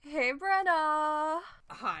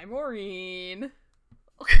Hi, Maureen.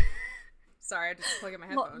 Sorry, I just plug in my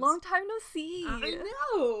headphones. Long time no see. I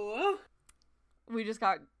know. We just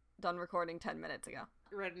got done recording 10 minutes ago.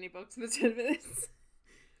 Read any books in the 10 minutes?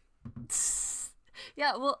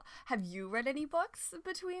 Yeah, well, have you read any books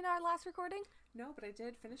between our last recording? No, but I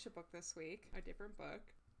did finish a book this week. A different book.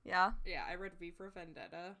 Yeah? Yeah, I read V for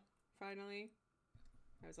Vendetta, finally.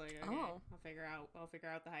 I was like, okay, I'll figure out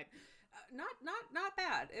the hype. Not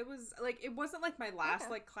bad. It was like, it wasn't like my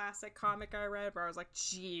last like classic comic I read where I was like,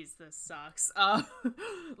 geez, this sucks.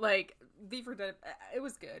 Like V for Vendetta, it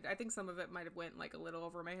was good. I think some of it might have went like a little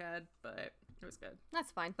over my head, but it was good.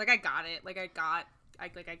 That's fine. Like I got it. I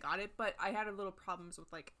got it, but I had a little problems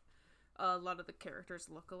with like a lot of the characters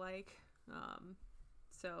look alike.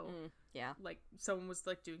 Yeah. Like someone was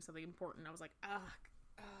like doing something important. I was like, I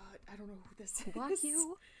don't know who this is. Fuck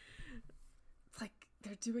you. Like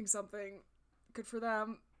they're doing something. Good for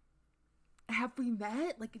them. Have we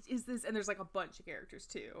met? Like, is this? And there's like a bunch of characters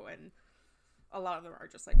too, and a lot of them are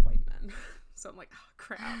just like white men. So I'm like, oh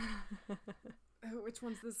crap. Which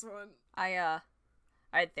one's this one? I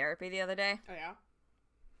had therapy the other day. Oh yeah.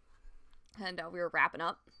 And we were wrapping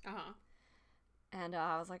up. Uh-huh. And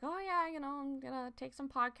I was like, oh yeah, I'm gonna take some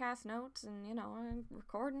podcast notes and, I'm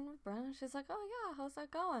recording with Brenna. She's like, oh yeah, how's that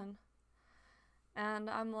going? And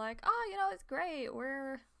I'm like, oh, it's great.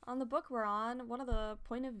 We're on the book we're on. One of the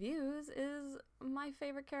point of views is my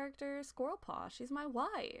favorite character, Squirrel Paw. She's my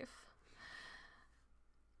wife.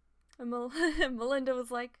 And Melinda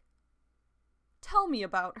was like, tell me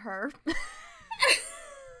about her.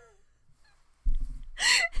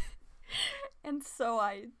 And so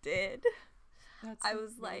I did. I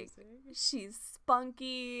was amazing. Like, she's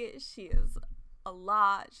spunky. She is a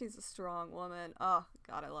lot. She's a strong woman. Oh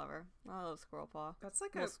God, I love her. I love Squirrel Paw. That's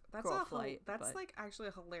like like actually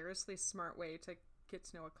a hilariously smart way to get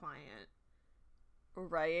to know a client.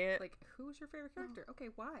 Right? Like, who's your favorite character? Okay,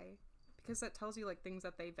 why? Because that tells you like things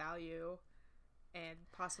that they value, and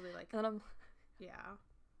possibly like. And yeah.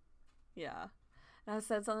 Yeah. And I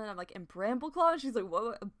said something, I'm like, and Brambleclaw? And she's like,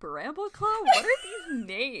 what? Brambleclaw? What are these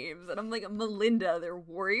names? And I'm like, Melinda, they're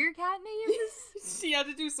warrior cat names? She had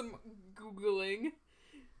to do some Googling.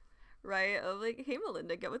 Right? I'm like, hey,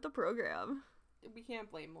 Melinda, get with the program. We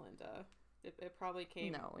can't blame Melinda. It probably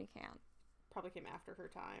came... No, we can't. Probably came after her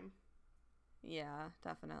time. Yeah,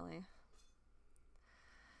 definitely.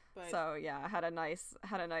 But, so, yeah, I had a nice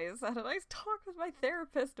talk with my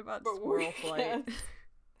therapist about squirrel flight.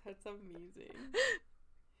 That's amazing.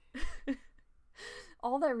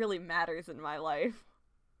 All that really matters in my life.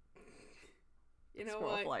 You know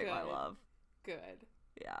Squirrel what? flight, Good. my love. Good.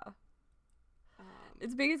 Yeah.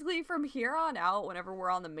 It's basically from here on out, whenever we're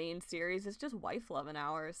on the main series, it's just wife loving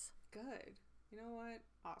hours. Good. You know what?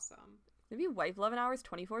 Awesome. Maybe wife loving hours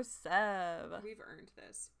 24/7. We've earned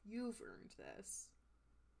this. You've earned this.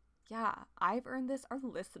 Yeah, I've earned this. Our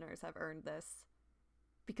listeners have earned this.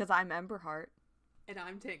 Because I'm Ember Heart. And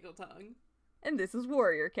I'm Tangle Tongue. And this is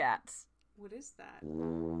Warrior Cats. What is that?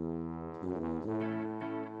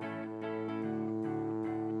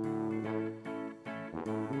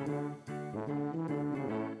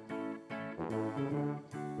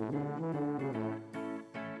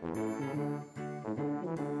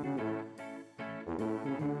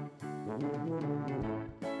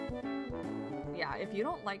 Yeah, if you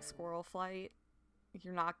don't like Squirrel Flight,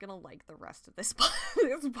 you're not gonna like the rest of this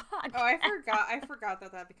podcast. Oh, I forgot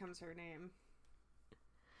that becomes her name.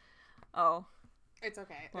 Oh, it's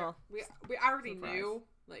okay. Well, we already knew,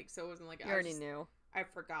 like, so it wasn't like you already knew. I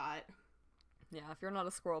forgot. Yeah, if you're not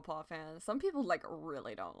a Squirrel Paw fan, some people like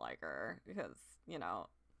really don't like her because Why?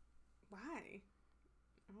 I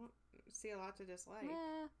don't see a lot to dislike.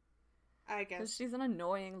 Yeah, I guess because she's an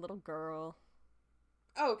annoying little girl.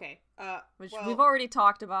 Oh, okay. Which we've already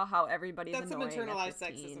talked about how everybody's that's annoying. That's some internalized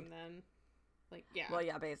sexism, then. Like, yeah. Well,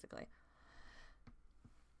 yeah, basically.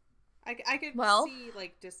 I could see,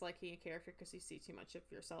 like, disliking a character because you see too much of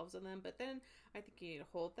yourselves in them, but then I think you need to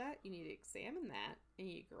hold that, you need to examine that, and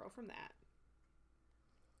you need to grow from that.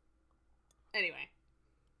 Anyways,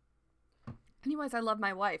 I love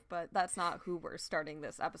my wife, but that's not who we're starting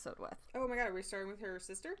this episode with. Oh my god, are we starting with her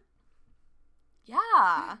sister?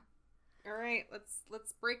 Yeah. All right,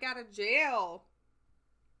 let's break out of jail.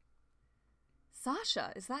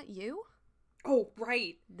 Sasha, is that you? Oh,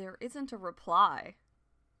 right. There isn't a reply.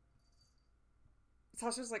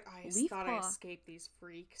 Sasha's like, I thought I escaped these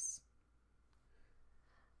freaks.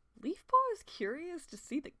 Leafpaw is curious to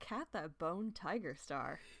see the cat that boned Tiger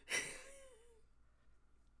Star.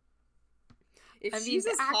 If she's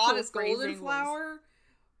as hot as Golden Flower,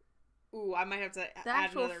 ooh, I might have to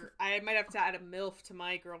add another. I might have to add a MILF to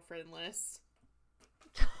my girlfriend list.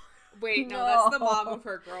 Wait, no, that's the mom of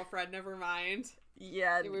her girlfriend. Never mind.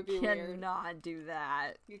 Yeah, it would be weird. Cannot do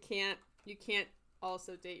that. You can't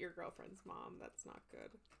also date your girlfriend's mom. That's not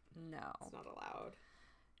good. No. It's not allowed.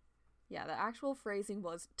 Yeah, the actual phrasing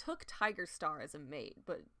was, took Tiger Star as a mate,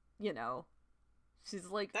 but, you know, she's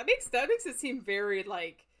like... That makes it seem very,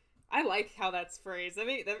 like... I like how that's phrased. I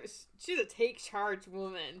mean, she's a take-charge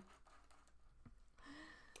woman.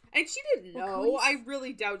 And she didn't know. I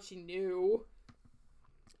really doubt she knew.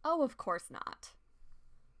 Oh, of course not.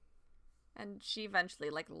 And she eventually,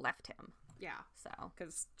 like, left him. Yeah. So.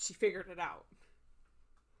 Because she figured it out.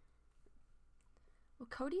 Well,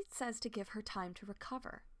 Cody says to give her time to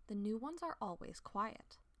recover. The new ones are always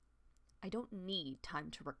quiet. I don't need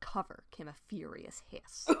time to recover, came a furious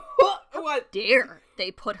hiss. What? Dare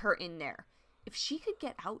they put her in there. If she could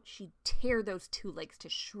get out, she'd tear those two legs to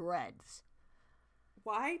shreds.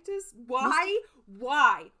 Why does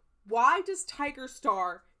Tiger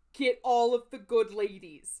Star get all of the good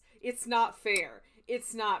ladies? It's not fair.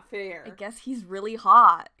 It's not fair. I guess he's really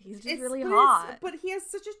hot. He's just really hot. But he has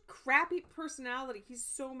such a crappy personality. He's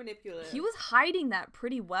so manipulative. He was hiding that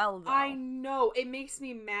pretty well, though. I know. It makes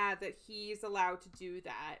me mad that he's allowed to do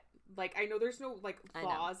that. Like, I know there's no, like,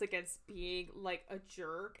 laws against being, like, a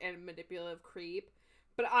jerk and manipulative creep,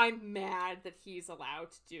 but I'm mad that he's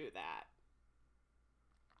allowed to do that.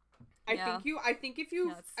 I think if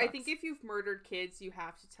you've murdered kids, you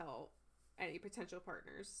have to tell any potential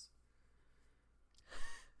partners.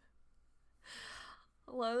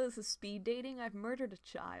 Hello, this is speed dating. I've murdered a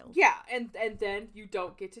child. Yeah, and then you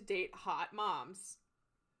don't get to date hot moms.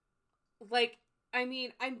 Like, I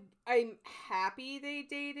mean, I'm happy they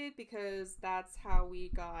dated because that's how we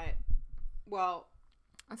got. Well,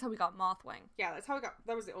 that's how we got Mothwing. Yeah, that's how we got.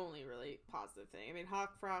 That was the only really positive thing. I mean,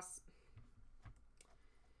 Hawk Frost.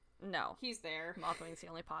 No, he's there. Mothwing's the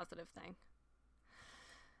only positive thing.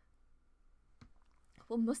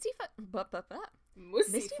 Well, Mustyfoot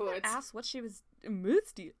asked what she was.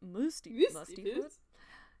 Mustyfoot.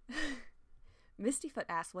 Mistyfoot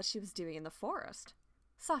asked what she was doing in the forest.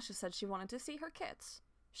 Sasha said she wanted to see her kids.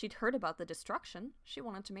 She'd heard about the destruction. She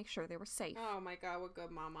wanted to make sure they were safe. Oh my god, what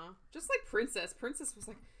good mama. Just like Princess. Princess was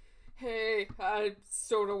like, hey, I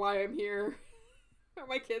don't know why I'm here. Are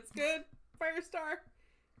my kids good? Firestar?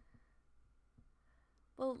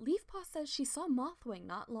 Well, Leafpaw says she saw Mothwing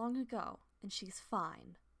not long ago, and she's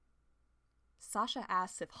fine. Sasha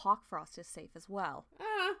asks if Hawkfrost is safe as well.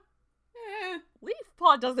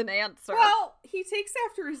 Leafpaw doesn't answer. Well, he takes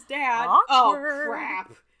after his dad. Awkward. Oh,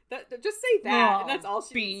 crap. Just say that, and that's all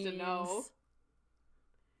she needs to know.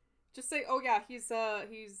 Just say, oh yeah, he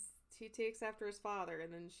takes after his father,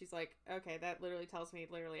 and then she's like, okay, that literally tells me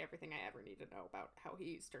everything I ever need to know about how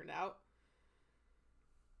he's turned out.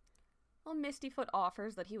 Well, Mistyfoot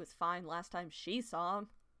offers that he was fine last time she saw him.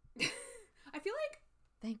 I feel like...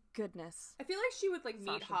 Thank goodness. I feel like she would, like,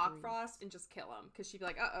 meet Hawkfrost and just kill him, because she'd be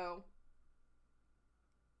like, uh-oh.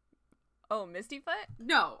 Oh, Mistyfoot?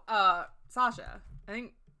 No, Sasha. I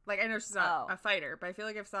think, like, I know she's not a fighter, but I feel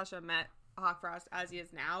like if Sasha met Hawkfrost as he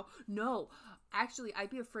is now, no. Actually,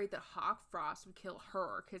 I'd be afraid that Hawkfrost would kill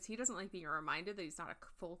her, because he doesn't like being reminded that he's not a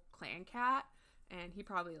full clan cat, and he'd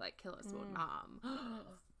probably, like, kill his own mom.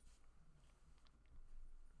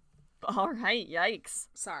 All right, yikes.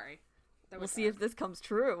 Sorry. We'll see if this comes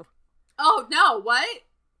true. Oh, no, what?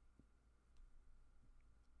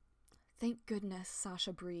 Thank goodness,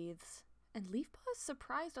 Sasha breathes, and Leafpaw is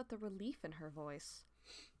surprised at the relief in her voice.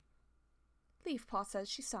 Leafpaw says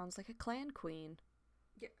she sounds like a clan queen.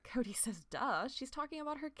 Yeah. Cody says, duh, she's talking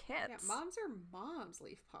about her kids. Yeah, moms are moms,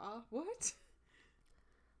 Leafpaw. What?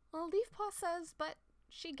 Well, Leafpaw says, but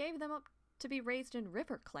she gave them up to be raised in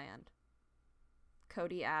River Clan.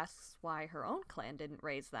 Cody asks why her own clan didn't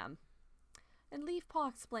raise them. And Leafpaw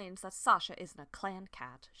explains that Sasha isn't a clan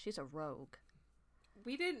cat. She's a rogue.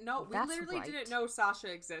 We didn't know. We literally didn't know Sasha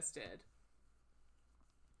existed.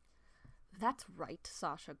 That's right,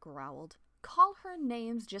 Sasha growled. Call her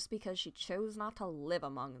names just because she chose not to live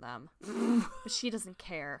among them. But she doesn't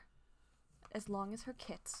care. As long as her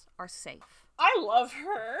kits are safe. I love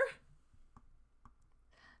her!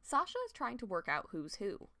 Sasha is trying to work out who's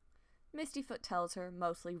who. Mistyfoot tells her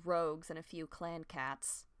mostly rogues and a few clan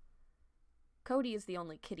cats. Cody is the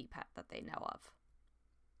only kitty pet that they know of.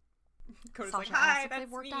 Cody's Sasha like, hi,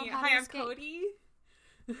 that's me. Hi, I'm Cody.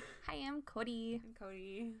 Hi, I'm Cody. I'm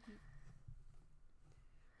Cody.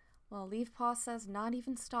 Well, Leafpaw says not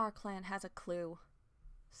even Star Clan has a clue.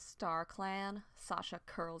 Star Clan? Sasha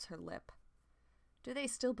curls her lip. Do they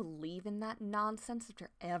still believe in that nonsense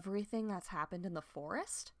after everything that's happened in the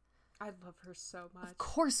forest? I love her so much. Of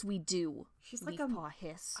course we do. She's like Leafpaw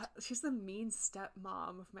hissed. She's the mean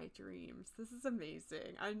stepmom of my dreams. This is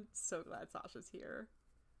amazing. I'm so glad Sasha's here.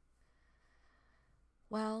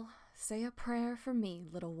 Well, say a prayer for me,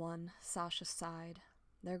 little one, Sasha sighed.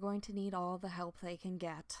 They're going to need all the help they can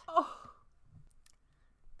get. Oh.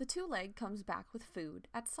 The two-leg comes back with food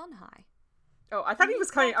at Sun High. Oh, I thought he was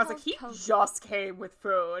coming. I was like, he just came with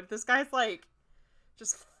food. This guy's like,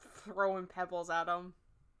 just throwing pebbles at him.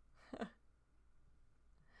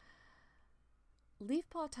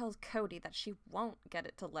 Leafpaw tells Cody that she won't get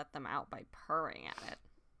it to let them out by purring at it.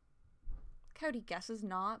 Cody guesses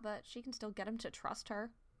not, but she can still get him to trust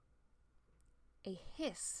her. A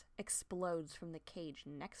hiss explodes from the cage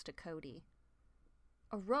next to Cody.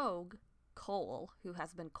 A rogue, Cole, who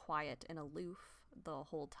has been quiet and aloof the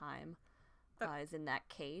whole time, is in that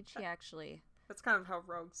cage. He actually... That's kind of how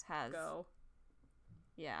rogues go.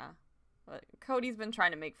 Yeah. But Cody's been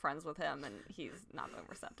trying to make friends with him, and he's not been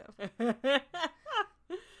receptive.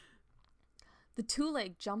 The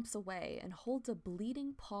two-leg jumps away and holds a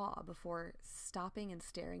bleeding paw before stopping and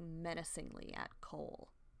staring menacingly at Cole.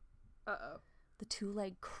 Uh-oh. The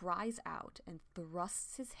two-leg cries out and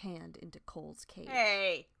thrusts his hand into Cole's cage.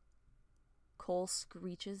 Hey! Cole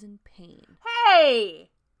screeches in pain.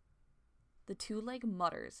 Hey! The two-leg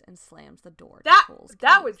mutters and slams the door to Cole's cage.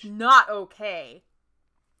 That was not okay.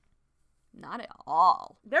 Not at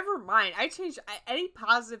all. Never mind. I changed any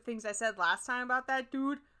positive things I said last time about that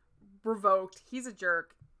dude. Revoked. He's a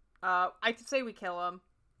jerk. I could say we kill him.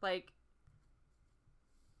 Like...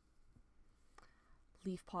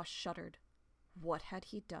 Leafpaw shuddered. What had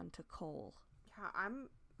he done to Cole? Yeah,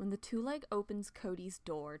 When the two-leg opens Cody's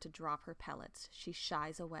door to drop her pellets, she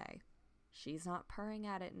shies away. She's not purring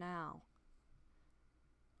at it now.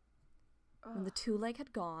 Ugh. When the two-leg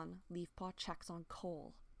had gone, Leafpaw checks on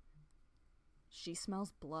Cole. She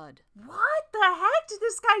smells blood. What the heck did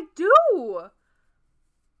this guy do?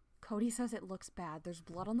 Cody says it looks bad. There's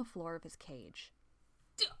blood on the floor of his cage.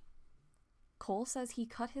 Cole says he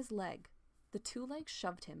cut his leg. The two-leg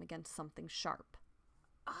shoved him against something sharp.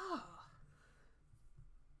 Oh.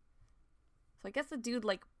 So I guess the dude,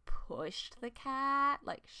 pushed the cat,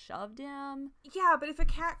 shoved him. Yeah, but if a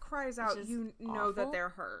cat cries out, you know awful. that they're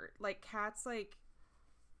hurt. Cats,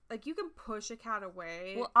 you can push a cat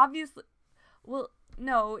away. Well, obviously... Well,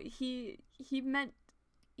 no, he meant...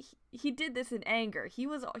 He did this in anger. He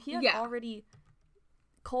had already...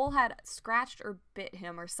 Cole had scratched or bit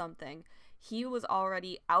him or something. He was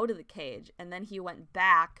already out of the cage, and then he went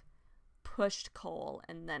back, pushed Cole,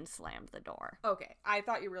 and then slammed the door. Okay, I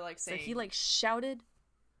thought you were saying... So he shouted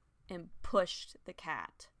and pushed the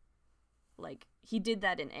cat. He did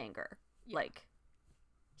that in anger. Yeah.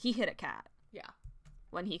 He hit a cat. Yeah.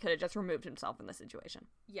 When he could have just removed himself in the situation.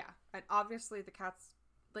 Yeah, and obviously the cat's,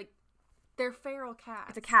 they're feral cats.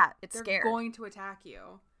 It's a cat. It's they're scared. They're going to attack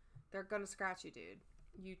you. They're gonna scratch you,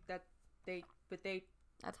 dude.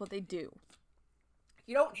 That's what they do.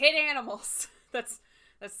 You don't hit animals. That's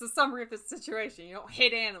the summary of this situation. You don't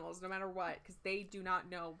hit animals no matter what, because they do not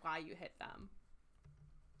know why you hit them.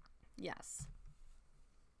 Yes.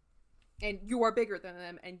 And you are bigger than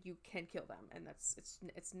them, and you can kill them, and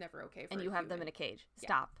it's never okay for. And you have them in a cage.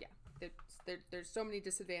 Stop. Yeah. There's so many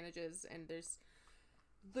disadvantages, and there's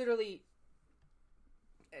literally,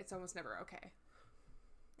 it's almost never okay.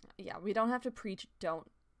 Yeah, we don't have to preach don't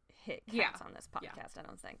hit cats on this podcast, I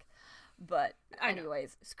don't think. But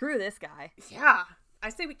anyways, screw this guy. Yeah. I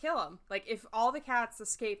say we kill him. If all the cats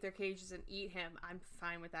escape their cages and eat him, I'm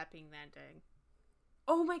fine with that being the ending.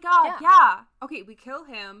 Oh my god, yeah. Okay, we kill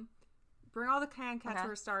him, bring all the cats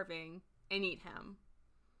who are starving, and eat him.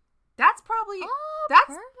 That's probably...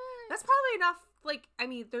 perfect. That's probably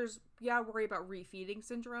enough. There's... worry about refeeding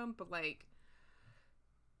syndrome, but,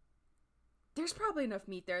 there's probably enough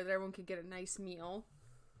meat there that everyone could get a nice meal.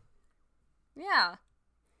 Yeah.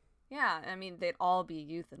 Yeah, they'd all be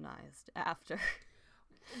euthanized after.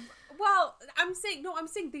 Well, I'm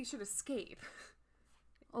saying they should escape.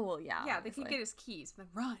 Oh, well, yeah. Yeah, obviously. They can get his keys and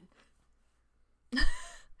then run.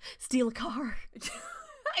 Steal a car.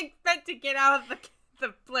 I meant to get out of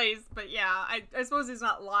the place, but yeah, I suppose he's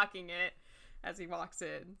not locking it as he walks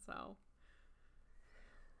in, so.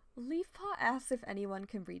 Leafpaw asks if anyone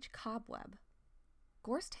can reach Cobweb.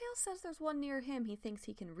 Gorsetail says there's one near him he thinks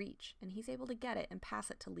he can reach, and he's able to get it and pass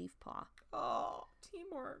it to Leafpaw. Oh,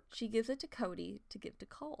 teamwork. She gives it to Cody to give to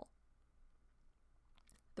Cole.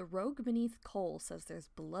 The rogue beneath Cole says there's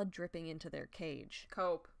blood dripping into their cage.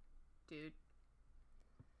 Cope, dude.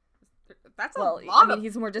 That's a lot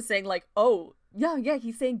he's more just saying oh, yeah,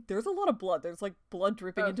 he's saying there's a lot of blood. There's blood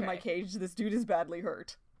dripping into my cage. This dude is badly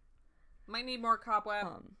hurt. Might need more cobweb.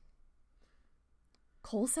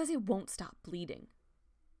 Cole says it won't stop bleeding.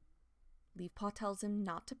 Leafpaw tells him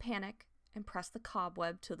not to panic and press the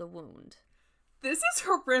cobweb to the wound. This is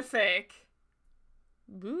horrific.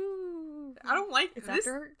 Boo. I don't like this.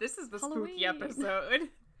 This is the Halloween. Spooky episode.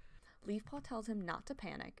 Leafpaw tells him not to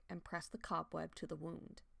panic and press the cobweb to the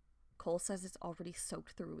wound. Cole says it's already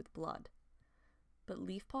soaked through with blood. But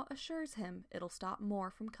Leafpaw assures him it'll stop more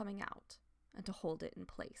from coming out and to hold it in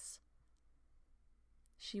place.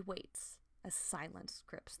 She waits as silence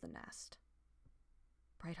grips the nest.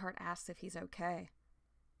 Brightheart asks if he's okay.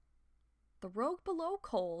 The rogue below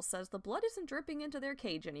Cole says the blood isn't dripping into their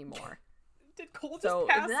cage anymore. Did Cole just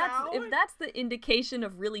pass out? If that's the indication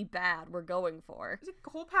of really bad we're going for. Did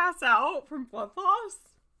Cole pass out from blood loss?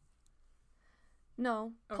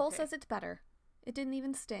 No, Cole says it's better. It didn't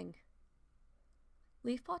even sting.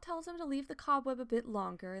 Leafpaw tells him to leave the cobweb a bit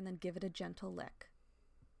longer and then give it a gentle lick.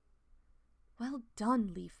 Well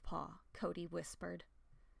done, Leafpaw, Cody whispered.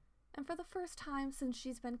 And for the first time since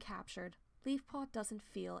she's been captured, Leafpaw doesn't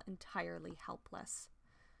feel entirely helpless.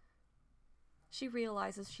 She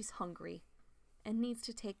realizes she's hungry and needs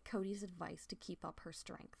to take Cody's advice to keep up her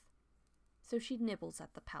strength. So she nibbles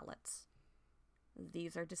at the pellets.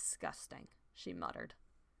 These are disgusting, she muttered.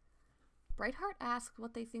 Brightheart asks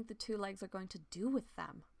what they think the two legs are going to do with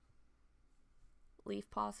them.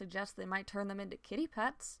 Leafpaw suggests they might turn them into kitty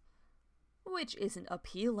pets, which isn't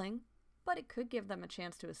appealing, but it could give them a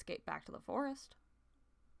chance to escape back to the forest.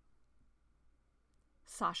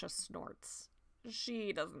 Sasha snorts.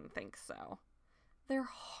 She doesn't think so. They're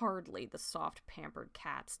hardly the soft, pampered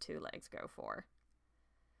cats two legs go for.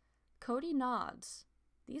 Cody nods.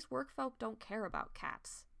 These workfolk don't care about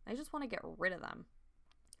cats. They just want to get rid of them.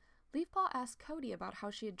 Leafpaw asks Cody about how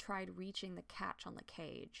she had tried reaching the catch on the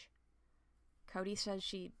cage. Cody says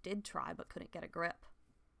she did try but couldn't get a grip.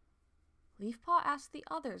 Leafpaw asks the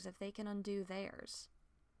others if they can undo theirs.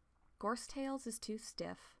 Gorsetails is too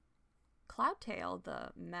stiff. Cloudtail,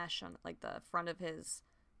 the mesh on the front of his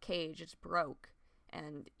cage, is broke,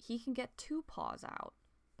 and he can get two paws out,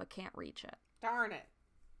 but can't reach it. Darn it.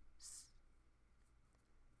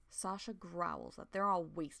 Sasha growls that they're all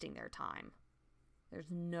wasting their time. There's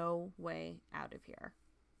no way out of here.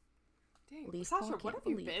 Dang, Sasha, what have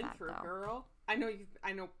you been through, girl? I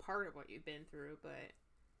know part of what you've been through, but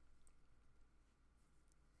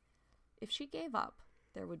if she gave up,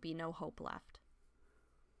 there would be no hope left.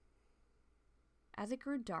 As it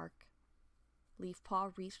grew dark,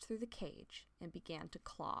 Leafpaw reached through the cage and began to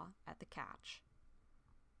claw at the catch.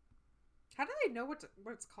 How do they know what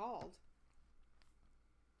it's called?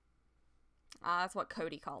 That's what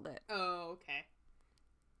Cody called it. Oh, okay.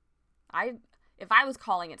 If I was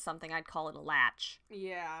calling it something, I'd call it a latch.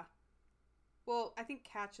 Yeah. Well, I think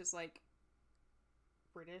catch is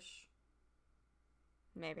British.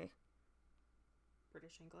 Maybe.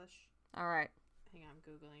 British English. Alright. Hang on, I'm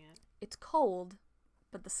Googling it. It's cold,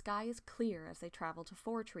 but the sky is clear as they travel to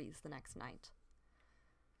Four Trees the next night.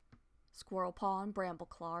 Squirrelpaw and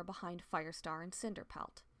Brambleclaw are behind Firestar and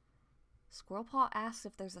Cinderpelt. Squirrelpaw asks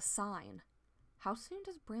if there's a sign. How soon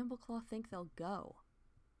does Brambleclaw think they'll go?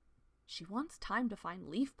 She wants time to find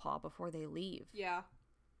Leafpaw before they leave. Yeah.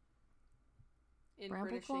 In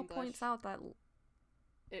British English, points out that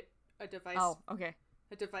a device. Oh, okay.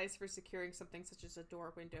 A device for securing something such as a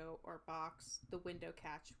door, window, or box. The window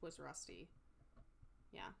catch was rusty.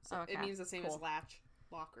 Yeah, so okay. It means the same as latch,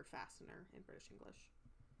 lock, or fastener in British English.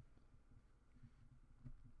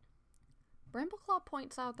 Brambleclaw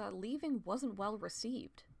points out that leaving wasn't well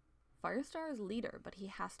received. Firestar is leader, but he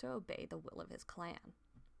has to obey the will of his clan.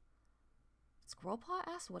 Squirrelpaw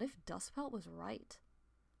asks what if Dustpelt was right?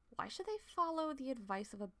 Why should they follow the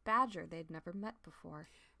advice of a badger they'd never met before?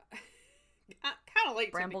 Kind of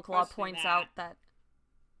late. Brambleclaw points out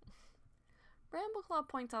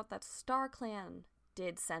that StarClan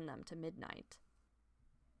did send them to Midnight,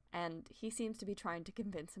 and he seems to be trying to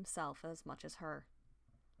convince himself as much as her.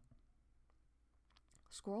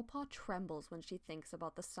 Squirrelpaw trembles when she thinks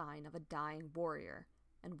about the sign of a dying warrior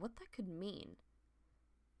and what that could mean.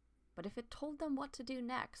 But if it told them what to do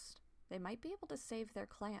next, they might be able to save their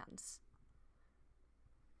clans.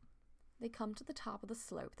 They come to the top of the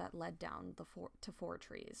slope that led down to Four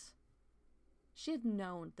Trees. She had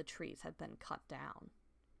known the trees had been cut down,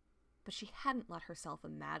 but she hadn't let herself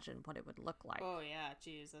imagine what it would look like. Oh yeah,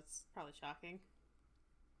 geez, that's probably shocking.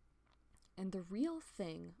 And the real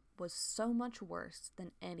thing was so much worse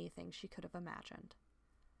than anything she could have imagined.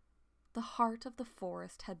 The heart of the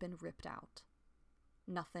forest had been ripped out.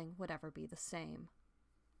 Nothing would ever be the same.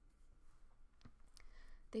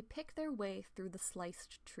 They pick their way through the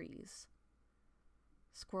sliced trees.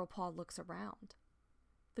 Squirrelpaw looks around.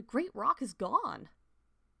 The great rock is gone.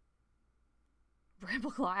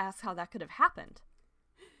 Brambleclaw asks how that could have happened.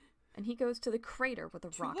 And he goes to the crater where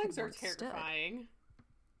the rock had once stood. Terrifying.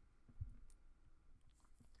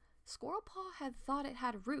 Squirrelpaw had thought it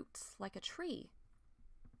had roots, like a tree.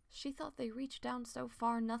 She thought they reached down so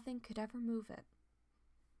far nothing could ever move it.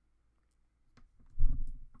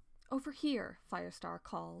 Over here, Firestar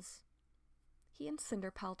calls. He and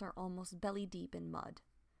Cinderpelt are almost belly-deep in mud.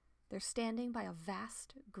 They're standing by a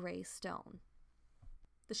vast, gray stone.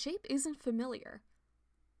 The shape isn't familiar,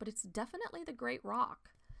 but it's definitely the Great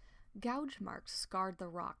Rock. Gouge marks scarred the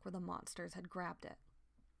rock where the monsters had grabbed it.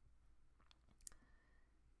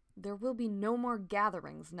 There will be no more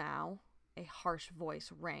gatherings now, a harsh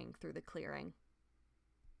voice rang through the clearing.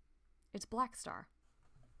 It's Blackstar.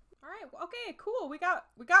 All right, okay, cool. We got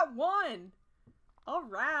one. All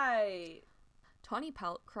right.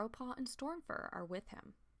 Tawnypelt, Crowpaw, and Stormfur are with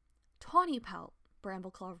him. Tawnypelt!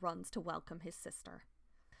 Brambleclaw runs to welcome his sister.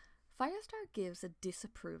 Firestar gives a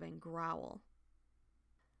disapproving growl.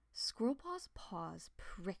 Squirrelpaw's paws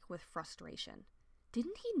prick with frustration.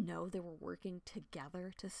 Didn't he know they were working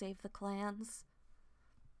together to save the clans?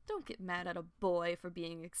 Don't get mad at a boy for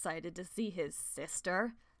being excited to see his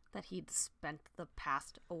sister that he'd spent the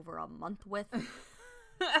past over a month with.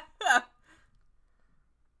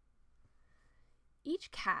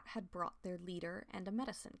 Each cat had brought their leader and a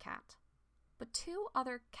medicine cat, but 2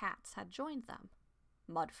 other cats had joined them.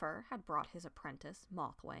 Mudfur had brought his apprentice,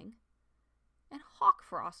 Mothwing, and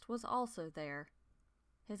Hawkfrost was also there,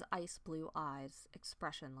 his ice-blue eyes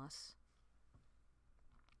expressionless.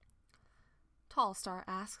 Tallstar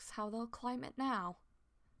asks how they'll climb it now.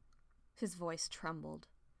 His voice trembled.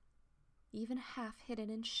 Even half hidden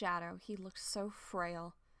in shadow, he looked so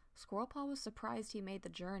frail. Squirrelpaw was surprised he made the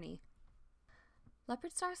journey.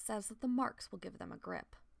 Leopardstar says that the marks will give them a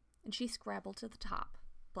grip, and she scrabbled to the top.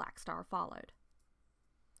 Blackstar followed.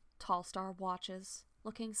 Tallstar watches,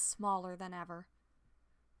 looking smaller than ever.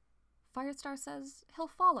 Firestar says he'll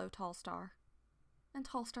follow Tallstar, and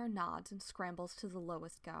Tallstar nods and scrambles to the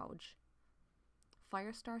lowest gouge.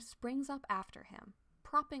 Firestar springs up after him,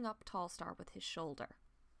 propping up Tallstar with his shoulder.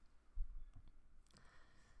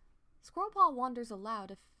 Squirrelpaw wonders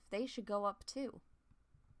aloud if they should go up too.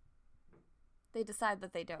 They decide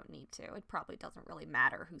that they don't need to. It probably doesn't really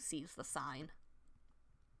matter who sees the sign.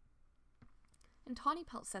 And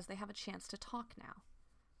Tawnypelt says they have a chance to talk now.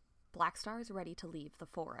 Blackstar is ready to leave the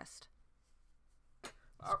forest.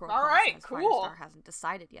 All right, cool. Firestar hasn't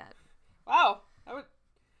decided yet. Wow,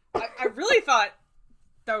 I really thought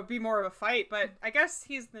that would be more of a fight, but I guess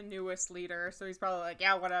he's the newest leader, so he's probably like,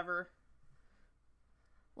 yeah, whatever.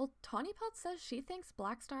 Well, Tawnypelt says she thinks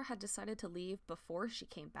Blackstar had decided to leave before she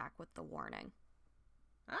came back with the warning.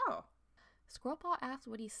 Oh. Squirrelpaw asked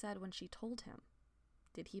what he said when she told him.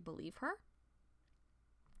 Did he believe her?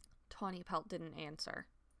 Tawnypelt didn't answer.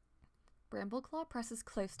 Brambleclaw presses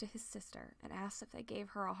close to his sister and asks if they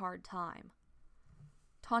gave her a hard time.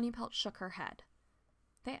 Tawnypelt shook her head.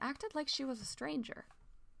 They acted like she was a stranger.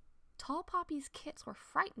 Tall Poppy's kits were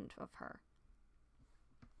frightened of her.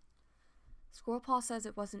 Squirrelpaw says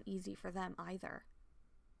it wasn't easy for them either.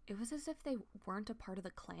 It was as if they weren't a part of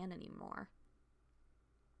the clan anymore.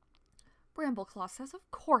 Brambleclaw says of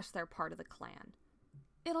course they're part of the clan.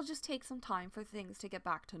 It'll just take some time for things to get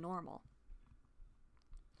back to normal.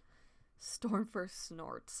 Stormfur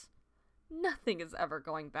snorts. Nothing is ever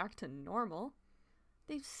going back to normal.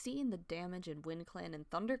 They've seen the damage in WindClan and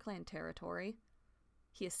ThunderClan territory.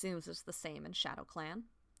 He assumes it's the same in ShadowClan.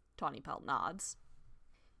 Tawnypelt nods.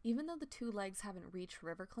 Even though the 2 legs haven't reached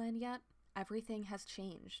RiverClan yet, everything has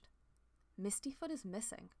changed. Mistyfoot is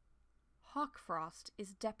missing. Hawkfrost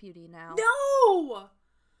is deputy now. No!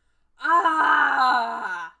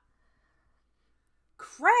 Ah!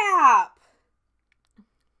 Crap!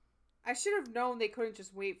 I should have known they couldn't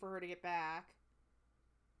just wait for her to get back.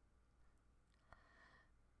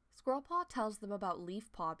 Squirrelpaw tells them about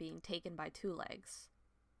Leafpaw being taken by 2 legs.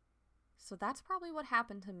 So that's probably what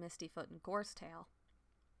happened to Mistyfoot and Gorsetail.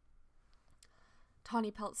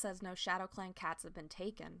 Tawnypelt says no ShadowClan cats have been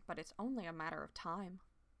taken, but it's only a matter of time.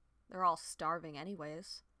 They're all starving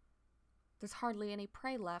anyways. There's hardly any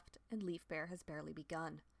prey left, and Leafbear has barely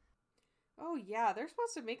begun. Oh yeah, they're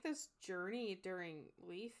supposed to make this journey during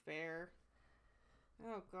Leafbear.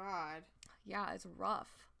 Oh god. Yeah, it's rough.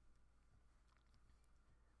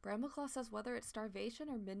 Brambleclaw says whether it's starvation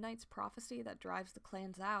or Midnight's prophecy that drives the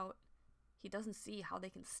clans out, he doesn't see how they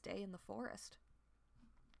can stay in the forest.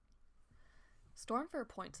 Stormfur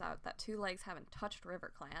points out that 2 legs haven't touched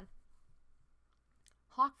RiverClan.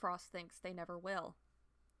 Hawkfrost thinks they never will.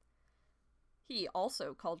 He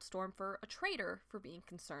also called Stormfur a traitor for being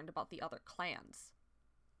concerned about the other clans.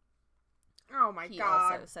 Oh my God. He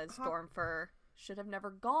also said Stormfur should have never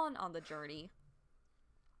gone on the journey,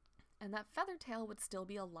 and that Feathertail would still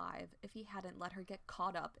be alive if he hadn't let her get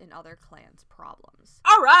caught up in other clans' problems.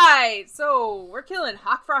 Alright, so we're killing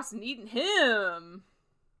Hawkfrost and eating him.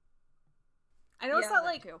 I know it's not,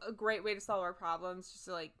 like, a great way to solve our problems, just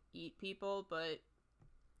to, like, eat people, but...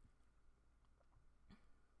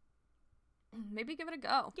 maybe give it a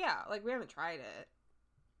go. Yeah, like, we haven't tried it.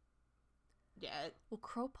 Yet. Well,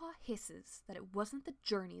 Crowpaw hisses that it wasn't the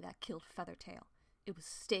journey that killed Feathertail. It was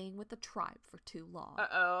staying with the tribe for too long.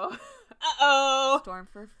 Uh-oh. Uh-oh!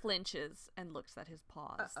 Stormfur flinches and looks at his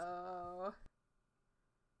paws. Uh-oh.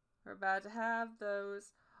 We're about to have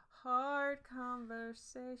those hard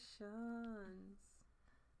conversations.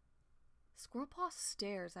 Squirrelpaw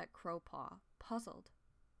stares at Crowpaw, puzzled.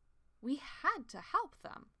 We had to help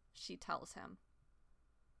them, she tells him.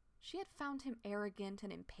 She had found him arrogant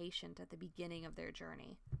and impatient at the beginning of their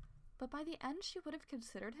journey, but by the end she would have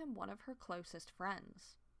considered him one of her closest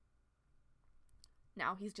friends.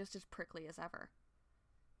 Now he's just as prickly as ever.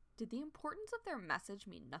 Did the importance of their message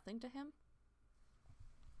mean nothing to him?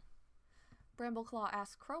 Brambleclaw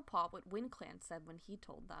asks Crowpaw what WindClan said when he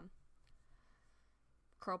told them.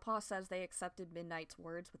 Crowpaw says they accepted Midnight's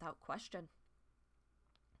words without question.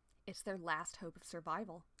 It's their last hope of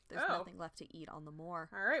survival. There's nothing left to eat on the moor.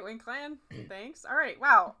 Alright, WindClan. Thanks. Alright,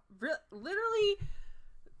 wow. Literally,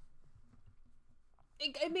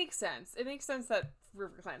 it makes sense. It makes sense that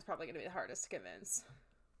RiverClan's probably going to be the hardest to convince.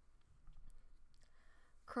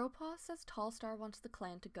 Crowpaw says Tallstar wants the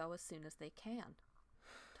clan to go as soon as they can.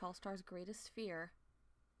 Tallstar's greatest fear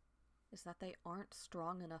is that they aren't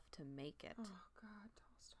strong enough to make it. Oh, God,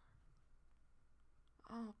 Tallstar.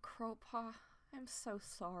 Oh, Crowpaw, I'm so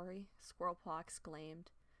sorry, Squirrelpaw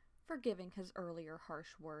exclaimed, forgiving his earlier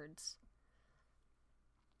harsh words.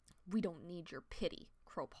 We don't need your pity,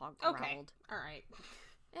 Crowpaw growled. Okay, alright.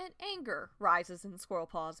 And anger rises in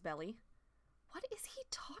Squirrelpaw's belly. What is he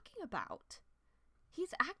talking about?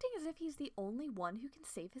 He's acting as if he's the only one who can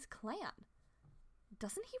save his clan.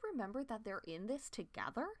 Doesn't he remember that they're in this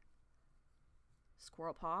together?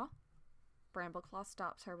 Squirrelpaw? Brambleclaw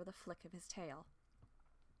stops her with a flick of his tail.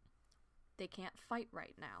 They can't fight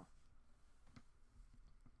right now.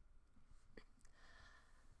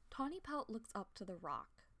 Tawny Pelt looks up to the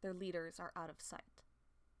rock. Their leaders are out of sight.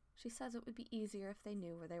 She says it would be easier if they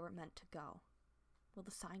knew where they were meant to go. Will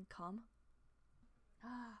the sign come?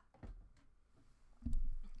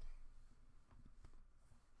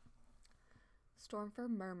 Stormfur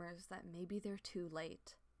murmurs that maybe they're too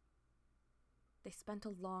late. They spent a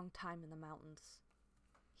long time in the mountains.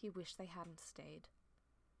 He wished they hadn't stayed.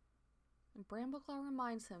 And Brambleclaw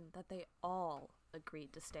reminds him that they all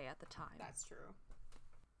agreed to stay at the time. That's true.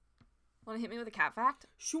 Want to hit me with a cat fact?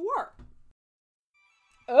 Sure.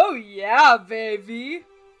 Oh yeah, baby.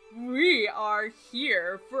 We are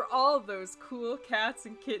here for all those cool cats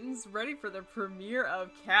and kittens ready for the premiere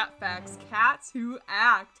of Cat Facts, Cats Who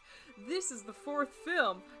Act. This is the 4th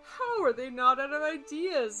film. How are they not out of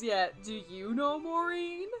ideas yet? Do you know,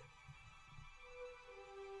 Maureen?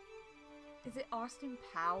 Is it Austin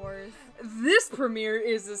Powers? This premiere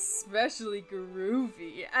is especially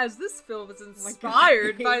groovy, as this film is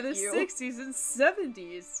inspired by the 60s and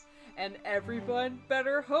 70s. And everyone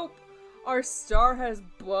better hope our star has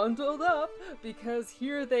bundled up, because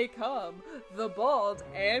here they come, the bald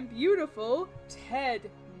and beautiful Ted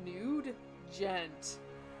Nugent.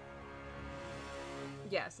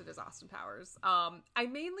 Yes, it is Austin Powers. I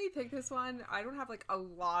mainly picked this one. I don't have like a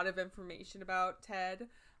lot of information about Ted,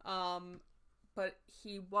 but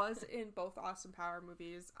he was in both Austin Powers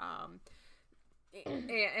movies.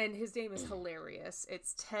 And his name is hilarious.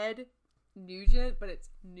 It's Ted Nugent, but it's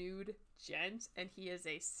Nude Gent, and he is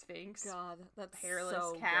a Sphinx. God, that's hairless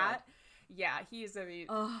so cat. Good. Yeah, he's amazing.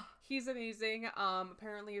 He's amazing.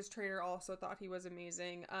 Apparently his trainer also thought he was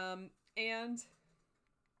amazing. He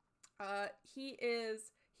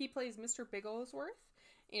plays Mr. Bigglesworth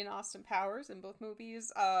in Austin Powers in both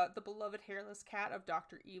movies. The beloved hairless cat of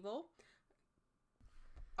Dr. Evil.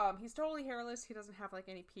 He's totally hairless. He doesn't have like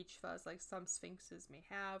any peach fuzz like some sphinxes may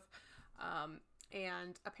have.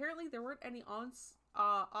 And apparently there weren't any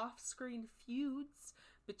off-screen feuds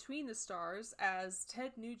between the stars, as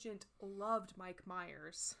Ted Nugent loved Mike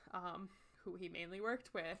Myers, who he mainly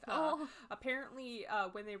worked with. Apparently,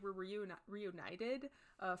 when they were reunited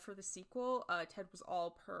for the sequel, Ted was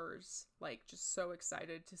all purrs, like just so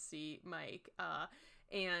excited to see Mike.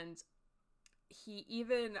 And he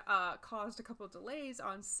even caused a couple of delays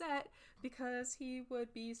on set because he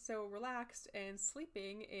would be so relaxed and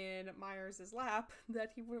sleeping in Myers' lap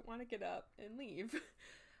that he wouldn't want to get up and leave.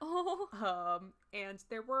 And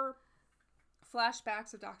there were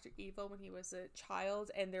flashbacks of Dr. Evil when he was a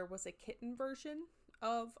child, and there was a kitten version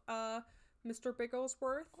of Mr.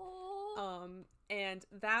 Bigglesworth. And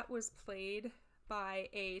that was played by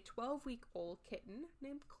a 12-week-old kitten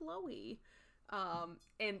named Chloe. And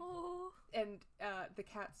the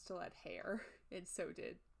cat still had hair, and so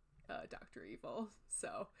did Dr. Evil.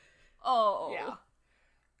 So, yeah.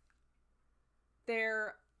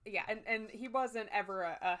 And he wasn't ever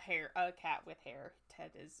a cat with hair.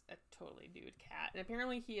 Ted is a totally nude cat, and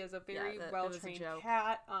apparently he is a very well-trained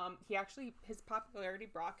cat. His popularity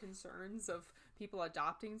brought concerns of people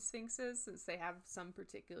adopting sphinxes since they have some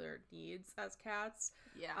particular needs as cats.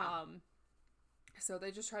 Yeah. So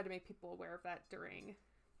they just tried to make people aware of that during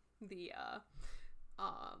the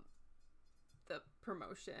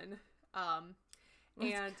promotion. And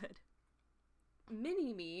good.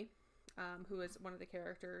 Mini-Me, who is one of the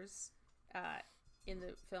characters in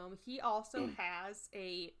the film, he also has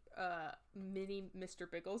a mini Mr.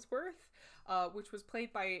 Bigglesworth, which was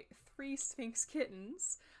played by 3 Sphinx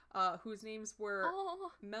kittens, whose names were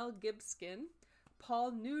Mel Gibson,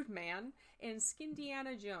 Paul Nudeman, and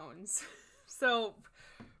Skindiana Jones. So,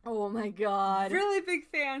 oh my god, really big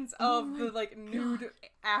fans of the like nude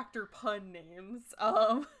actor pun names.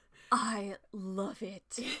 I love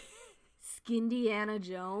it. Skindiana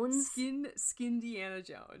Jones. Skindiana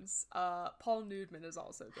Jones. Paul Nudeman is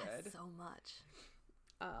also good. So much.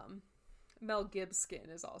 Mel Gibson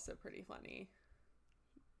is also pretty funny.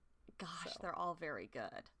 Gosh, they're all very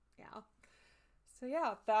good. Yeah. So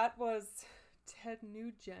yeah, that was Ted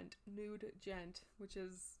Nugent, which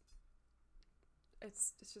is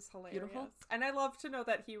it's just hilarious. Beautiful. And I love to know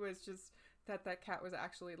that he was just that cat was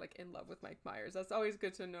actually like in love with Mike Myers. That's always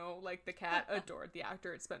good to know. Like the cat adored the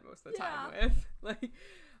actor it spent most of the time with. Like,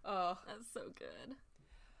 that's so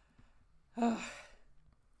good.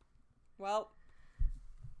 Well,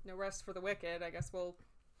 no rest for the wicked. I guess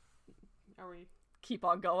are we keep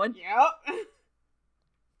on going? Yep.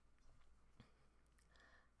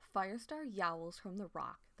 Firestar yowls from the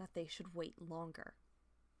rock that they should wait longer.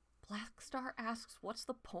 Blackstar asks what's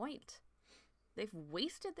the point? They've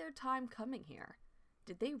wasted their time coming here.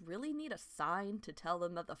 Did they really need a sign to tell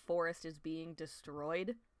them that the forest is being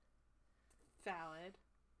destroyed? Valid.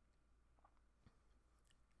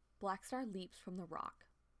 Blackstar leaps from the rock,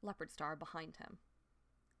 Leopardstar behind him.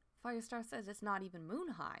 Firestar says it's not even moon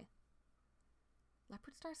high.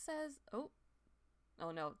 Leopardstar says, oh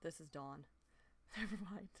no, this is Dawn. Never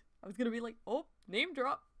mind. I was gonna be like, name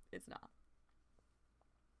drop. It's not.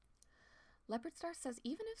 Leopardstar says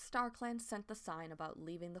even if StarClan sent the sign about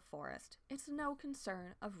leaving the forest, it's no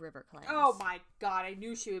concern of RiverClans. Oh my god, I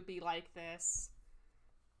knew she would be like this.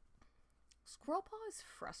 Squirrelpaw is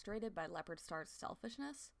frustrated by Leopardstar's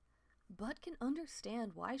selfishness, but can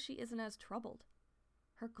understand why she isn't as troubled.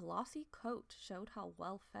 Her glossy coat showed how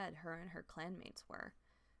well fed her and her clanmates were.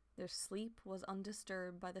 Their sleep was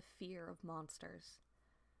undisturbed by the fear of monsters.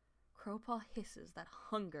 Crowpaw hisses that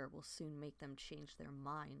hunger will soon make them change their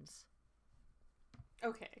minds.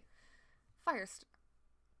 Okay.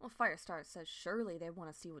 Firestar says surely they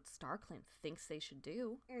want to see what StarClan thinks they should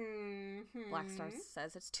do. Mm-hmm. Blackstar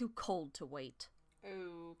says it's too cold to wait.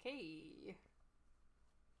 Okay.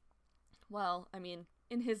 Well, I mean,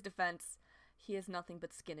 in his defense, he has nothing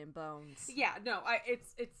but skin and bones. Yeah, no,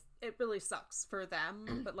 it really sucks for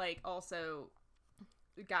them, but like also,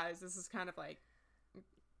 guys, this is kind of like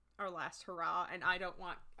our last hurrah, and I don't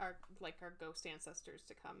want our ghost ancestors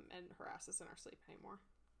to come and harass us in our sleep anymore.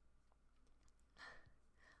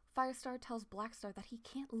 Firestar tells Blackstar that he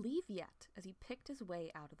can't leave yet as he picked his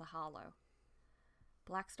way out of the hollow.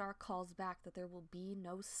 Blackstar calls back that there will be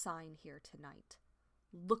no sign here tonight.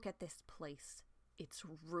 Look at this place. It's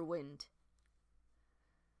ruined.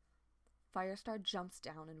 Firestar jumps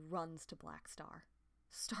down and runs to Blackstar.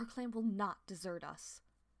 StarClan will not desert us.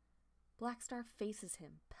 Blackstar faces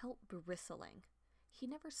him, pelt bristling. He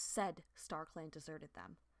never said StarClan deserted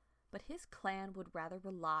them, but his clan would rather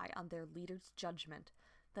rely on their leader's judgment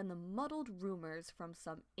than the muddled rumors from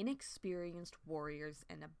some inexperienced warriors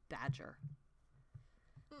and a badger.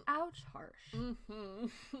 Ouch, harsh.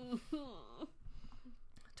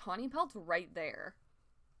 Tawny Pelt's right there.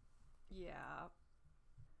 Yeah.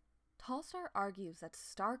 Tallstar argues that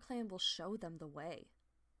StarClan will show them the way.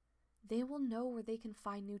 They will know where they can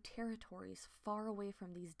find new territories far away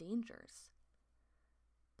from these dangers.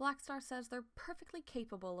 Blackstar says they're perfectly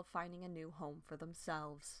capable of finding a new home for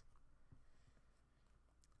themselves.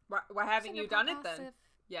 Why haven't you done it then?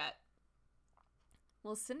 Yet.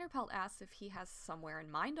 Well, Cinderpelt asks if he has somewhere in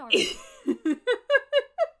mind already.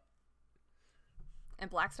 And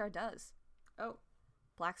Blackstar does. Oh.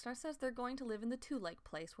 Blackstar says they're going to live in the Two-Lake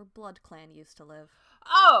place where Blood Clan used to live.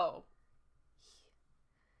 Oh!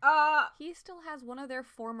 He still has one of their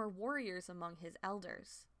former warriors among his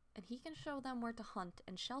elders, and he can show them where to hunt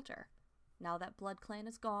and shelter. Now that Blood Clan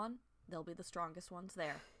is gone, they'll be the strongest ones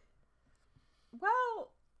there.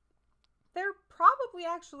 Well, they're probably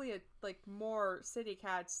actually more city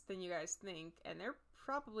cats than you guys think, and they're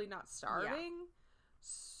probably not starving. Yeah.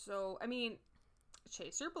 So, I mean,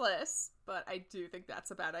 chase your bliss, but I do think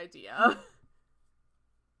that's a bad idea.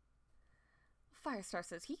 Firestar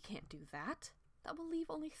says he can't do that. That will leave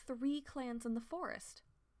only 3 clans in the forest.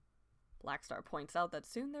 Blackstar points out that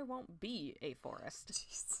soon there won't be a forest.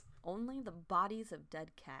 Jeez. Only the bodies of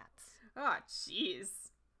dead cats. Oh, jeez.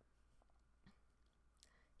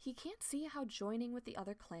 He can't see how joining with the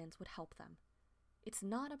other clans would help them. It's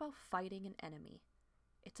not about fighting an enemy.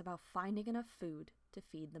 It's about finding enough food to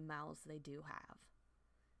feed the mouths they do have.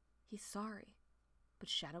 He's sorry, but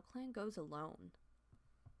Shadow Clan goes alone.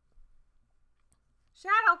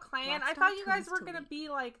 Shadow Clan? Blackstar, I thought you guys were gonna be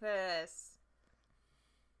like this.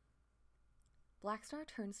 Blackstar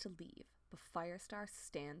turns to leave, but Firestar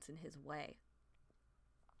stands in his way.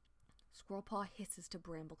 Squirrelpaw hisses to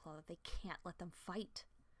Brambleclaw that they can't let them fight.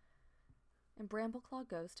 And Brambleclaw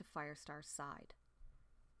goes to Firestar's side.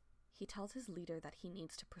 He tells his leader that he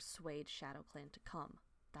needs to persuade Shadow Clan to come.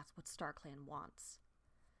 That's what StarClan wants.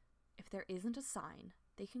 If there isn't a sign,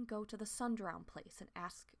 they can go to the Sundrown place and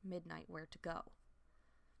ask Midnight where to go.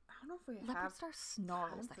 I don't know if we have Leopardstar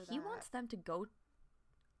snarls that he wants them to go.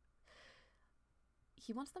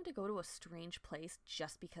 He wants them to go to a strange place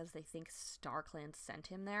just because they think StarClan sent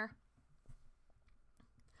him there.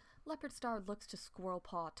 Leopardstar looks to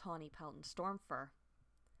Squirrelpaw, Tawnypelt, and Stormfur.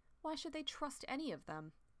 Why should they trust any of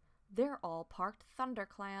them? They're all part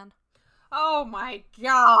ThunderClan. Oh my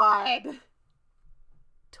god!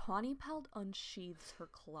 Tawnypelt unsheathes her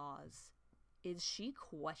claws. Is she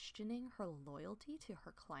questioning her loyalty to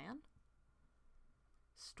her clan?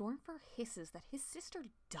 Stormfur hisses that his sister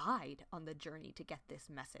died on the journey to get this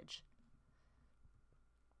message.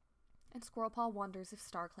 And Squirrelpaw wonders if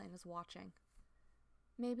StarClan is watching.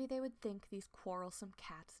 Maybe they would think these quarrelsome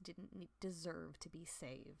cats didn't deserve to be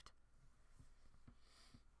saved.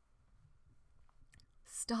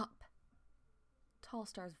 Stop!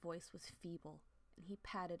 Tallstar's voice was feeble, and he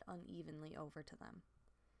padded unevenly over to them.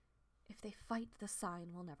 If they fight, the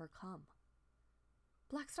sign will never come.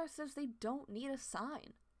 Blackstar says they don't need a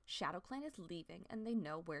sign. ShadowClan is leaving, and they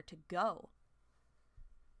know where to go.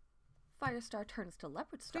 Firestar turns to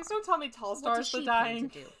Leopardstar. Please don't tell me Tallstar's the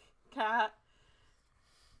dying cat.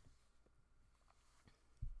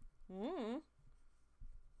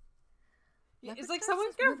 Yeah, it's like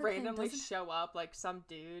someone's gonna randomly show up, like some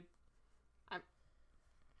dude.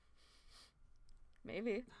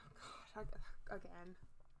 Maybe. Oh god, again.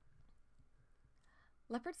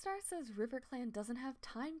 Leopardstar says RiverClan doesn't have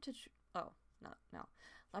time to... No.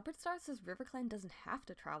 Leopardstar says RiverClan doesn't have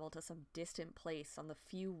to travel to some distant place on the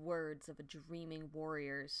few words of a dreaming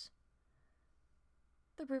warriors.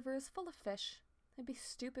 The river is full of fish. It'd be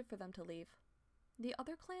stupid for them to leave. The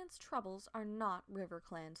other clans' troubles are not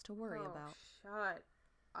RiverClan's to worry about. Shut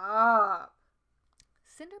up.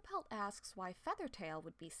 Cinderpelt asks why Feathertail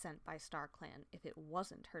would be sent by StarClan if it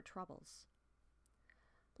wasn't her troubles.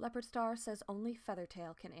 Leopardstar says only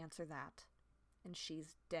Feathertail can answer that, and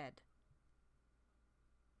she's dead.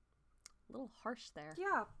 A little harsh there.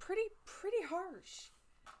 Yeah, pretty harsh.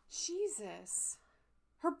 Jesus.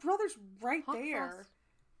 Her brother's right there.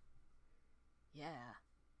 Yeah.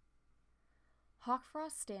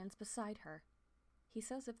 Hawkfrost stands beside her. He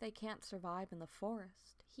says if they can't survive in the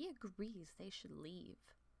forest, he agrees they should leave.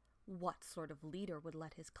 What sort of leader would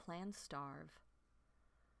let his clan starve?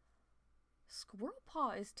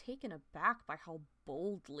 Squirrelpaw is taken aback by how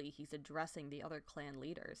boldly he's addressing the other clan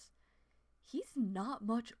leaders. He's not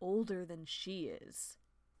much older than she is.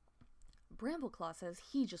 Brambleclaw says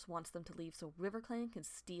he just wants them to leave so RiverClan can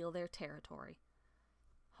steal their territory.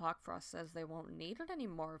 Hawkfrost says they won't need it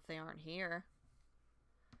anymore if they aren't here.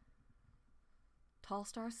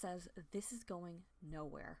 Tallstar says this is going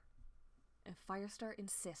nowhere. And Firestar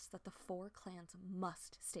insists that the 4 clans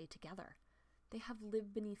must stay together. They have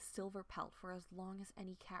lived beneath Silverpelt for as long as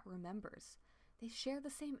any cat remembers. They share the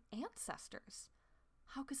same ancestors.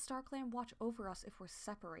 How could StarClan watch over us if we're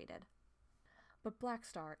separated? But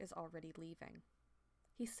Blackstar is already leaving.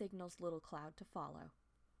 He signals Little Cloud to follow.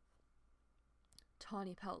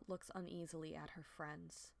 Tawnypelt looks uneasily at her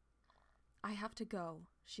friends. I have to go,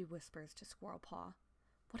 she whispers to Squirrelpaw.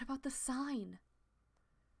 What about the sign?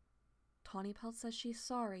 Tawnypelt says she's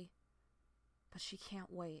sorry, but she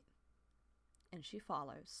can't wait. And she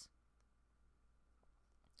follows.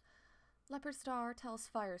 Leopard Star tells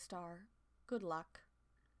Firestar good luck,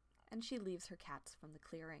 and she leaves her cats from the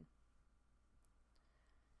clearing.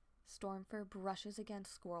 Stormfur brushes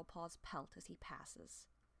against Squirrelpaw's pelt as he passes.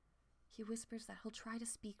 He whispers that he'll try to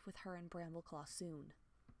speak with her and Brambleclaw soon.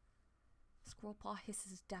 Squirrelpaw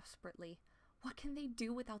hisses desperately. What can they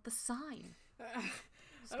do without the sign?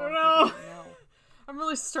 I don't know. I'm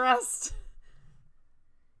really stressed.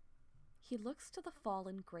 He looks to the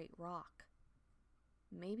fallen Great Rock.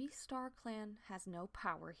 Maybe StarClan has no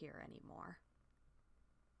power here anymore.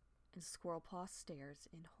 And Squirrelpaw stares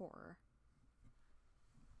in horror.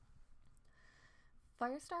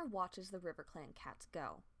 Firestar watches the RiverClan cats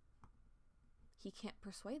go. He can't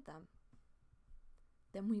persuade them.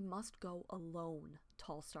 Then we must go alone,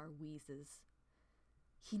 Tallstar wheezes.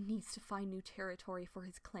 He needs to find new territory for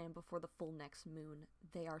his clan before the full next moon.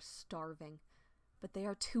 They are starving, but they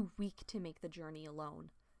are too weak to make the journey alone.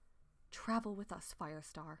 Travel with us,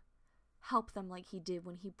 Firestar. Help them like he did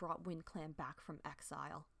when he brought WindClan back from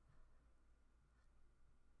exile.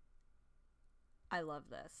 I love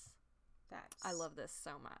this. I love this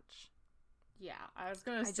so much. Yeah, I was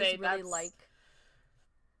gonna say just really like.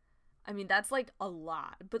 I mean, that's like a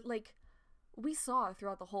lot, but like we saw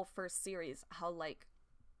throughout the whole first series how like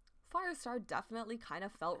Firestar definitely kind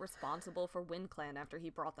of felt responsible for WindClan after he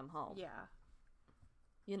brought them home. Yeah.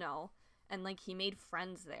 You know, and like he made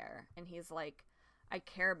friends there, and he's like, I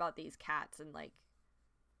care about these cats, and like,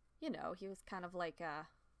 you know, he was kind of like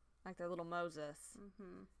their little Moses.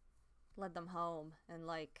 Mm-hmm. Led them home, and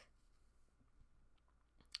like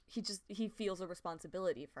he feels a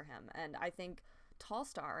responsibility for him, and I think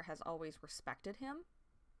Tallstar has always respected him,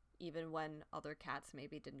 even when other cats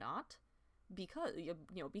maybe did not, because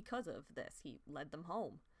because of this. He led them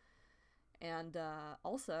home. And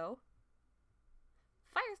also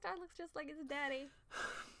Firestar looks just like his daddy.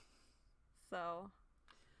 So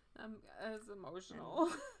I'm as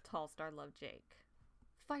emotional. Tallstar loved Jake.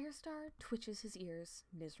 Firestar twitches his ears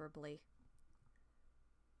miserably.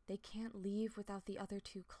 They can't leave without the other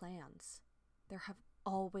two clans. There have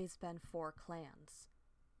always been 4 clans.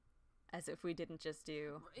 As if we didn't just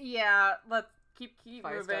do... Yeah, let's keep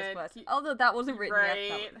moving. Although that wasn't written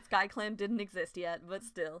yet. SkyClan didn't exist yet, but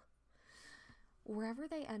still. Wherever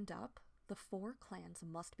they end up, the 4 clans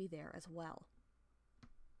must be there as well.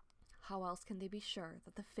 How else can they be sure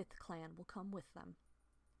that the 5th clan will come with them?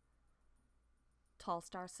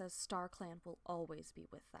 Tallstar says StarClan will always be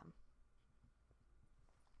with them.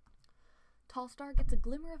 Tallstar gets a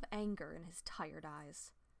glimmer of anger in his tired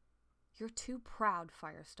eyes. You're too proud,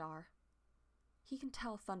 Firestar. He can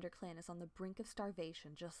tell ThunderClan is on the brink of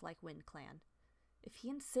starvation just like WindClan. If he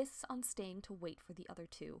insists on staying to wait for the other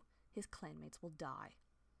two, his clanmates will die.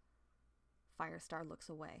 Firestar looks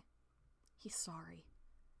away. He's sorry.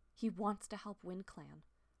 He wants to help WindClan,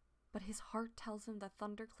 but his heart tells him that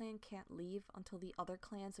ThunderClan can't leave until the other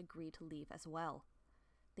clans agree to leave as well.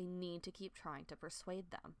 They need to keep trying to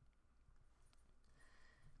persuade them.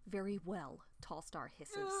 Very well, Tallstar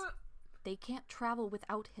hisses. They can't travel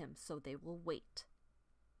without him, so they will wait.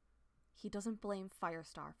 He doesn't blame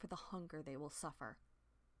Firestar for the hunger they will suffer,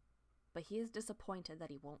 but he is disappointed that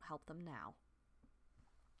he won't help them now.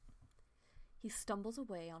 He stumbles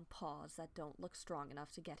away on paws that don't look strong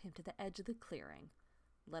enough to get him to the edge of the clearing,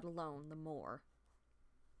 let alone the moor.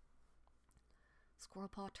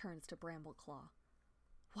 Squirrelpaw turns to Brambleclaw.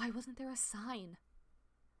 Why wasn't there a sign?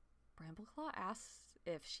 Brambleclaw asks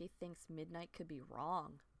if she thinks Midnight could be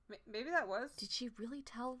wrong. Maybe that was. Did she really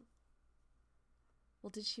tell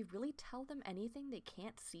them anything they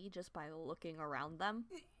can't see just by looking around them?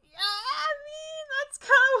 Yeah, I mean, that's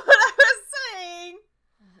kind of what I was saying.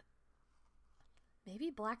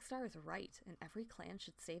 Maybe Blackstar is right, and every clan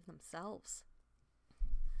should save themselves.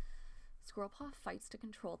 Squirrelpaw fights to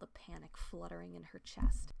control the panic fluttering in her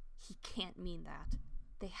chest. He can't mean that.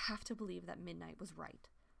 They have to believe that Midnight was right.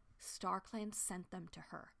 StarClan sent them to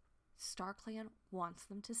her. StarClan wants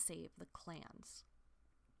them to save the clans.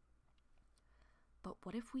 But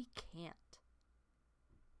what if we can't?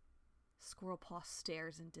 Squirrelpaw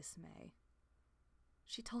stares in dismay.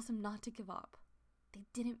 She tells him not to give up. They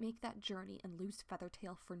didn't make that journey and lose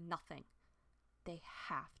Feathertail for nothing. They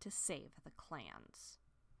have to save the clans.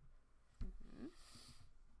 Mm-hmm.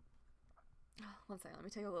 One second, let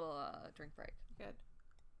me take a little drink break. Good.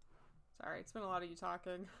 Sorry, it's been a lot of you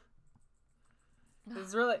talking. This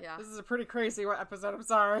is really, This is a pretty crazy episode, I'm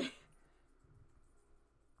sorry.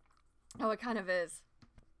 Oh, it kind of is.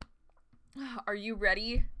 Are you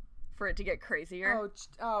ready for it to get crazier?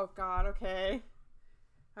 Oh God, okay.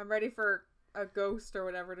 I'm ready for a ghost or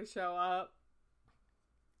whatever to show up.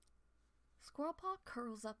 Squirrelpaw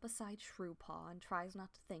curls up beside Shrewpaw and tries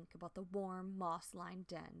not to think about the warm, moss-lined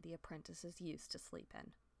den the apprentices used to sleep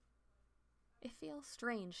in. It feels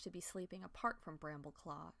strange to be sleeping apart from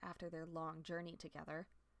Brambleclaw after their long journey together,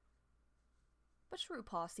 but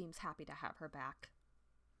Shrewpaw seems happy to have her back.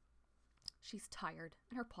 She's tired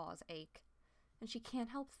and her paws ache, and she can't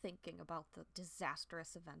help thinking about the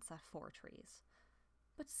disastrous events at Four Trees,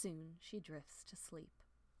 but soon she drifts to sleep.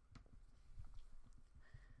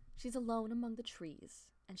 She's alone among the trees,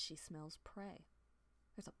 and she smells prey.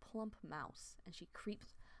 There's a plump mouse, and she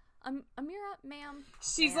creeps... Amira, ma'am.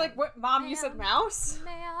 She's ma'am, like, what, Mom, ma'am, you said mouse?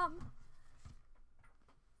 Ma'am.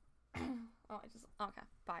 Okay,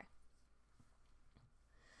 bye.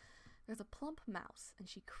 There's a plump mouse, and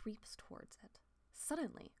she creeps towards it.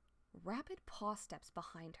 Suddenly, rapid paw steps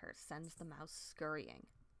behind her sends the mouse scurrying.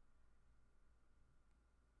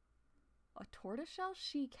 A tortoiseshell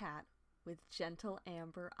she-cat with gentle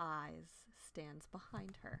amber eyes stands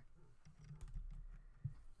behind her.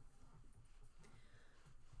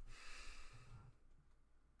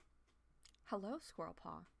 Hello,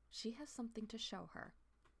 Squirrelpaw. She has something to show her.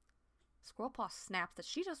 Squirrelpaw snaps that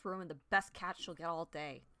she just ruined the best cat she'll get all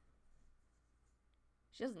day.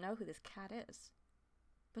 She doesn't know who this cat is,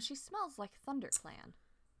 but she smells like ThunderClan.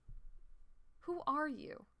 Who are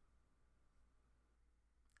you?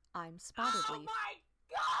 I'm Spotted Leaf. Oh my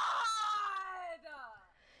god!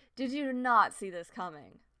 Did you not see this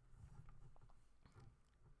coming?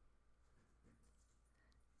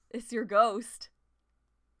 It's your ghost.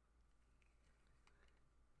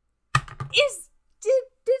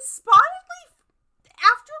 Did Spotted Leaf,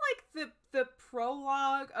 after like the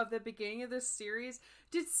prologue of the beginning of this series,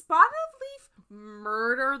 did Spotted Leaf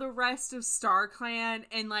murder the rest of StarClan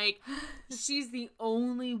and like she's the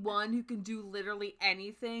only one who can do literally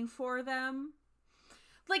anything for them?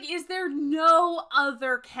 Like, is there no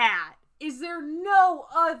other cat? Is there no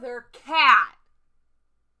other cat?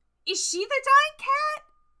 Is she the dying cat?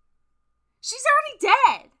 She's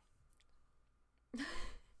already dead.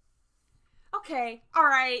 Okay,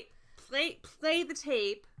 alright. Play the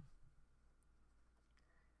tape.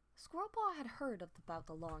 Squirrelpaw had heard about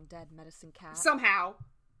the long-dead medicine cat. Somehow.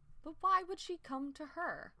 But why would she come to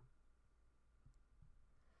her?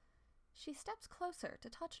 She steps closer to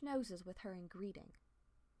touch noses with her in greeting.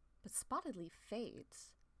 But Spotted Leaf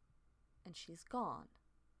fades. And she's gone.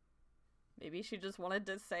 Maybe she just wanted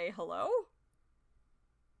to say hello?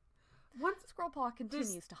 What? Squirrelpaw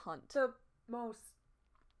continues to hunt. The most...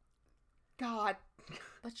 God.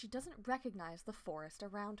 But she doesn't recognize the forest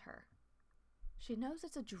around her. She knows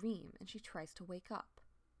it's a dream and she tries to wake up.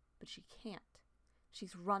 But she can't.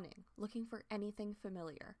 She's running, looking for anything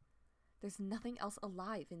familiar. There's nothing else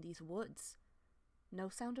alive in these woods. No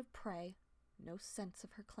sound of prey, no sense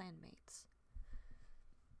of her clanmates.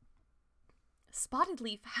 Spotted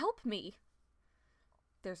Leaf, help me!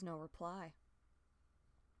 There's no reply.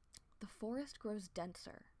 The forest grows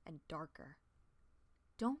denser and darker.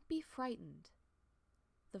 Don't be frightened.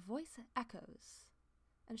 The voice echoes,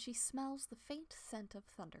 and she smells the faint scent of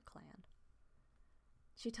ThunderClan.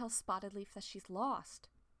 She tells Spotted Leaf that she's lost.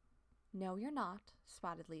 No, you're not,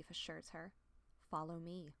 Spotted Leaf assures her. Follow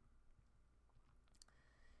me.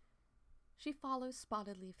 She follows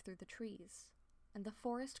Spotted Leaf through the trees, and the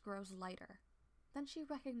forest grows lighter. Then she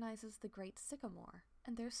recognizes the great sycamore,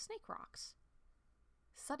 and there's Snake Rocks.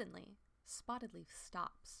 Suddenly, Spotted Leaf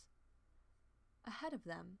stops. Ahead of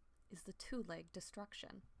them is the two-legged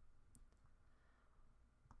destruction.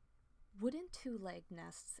 Wooden two-legged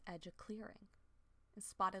nests edge a clearing, and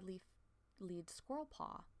Spotted Leaf leads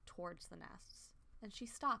Squirrelpaw towards the nests, and she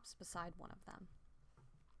stops beside one of them.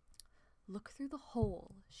 Look through the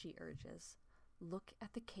hole, she urges. Look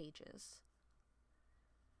at the cages.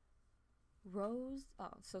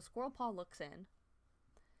 So Squirrelpaw looks in,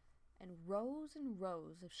 and rows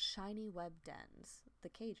of shiny web dens, the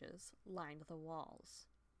cages, lined the walls.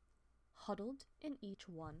 Huddled in each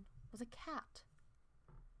one was a cat.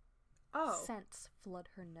 Oh. Scents flood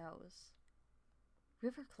her nose.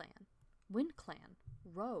 RiverClan, WindClan,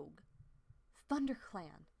 Rogue,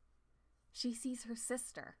 ThunderClan. She sees her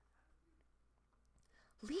sister.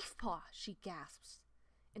 Leafpaw, she gasps,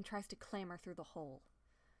 and tries to clamber through the hole.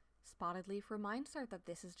 Spotted Leaf reminds her that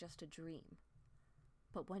this is just a dream.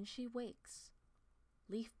 But when she wakes,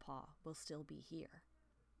 Leafpaw will still be here.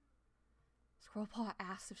 Squirrelpaw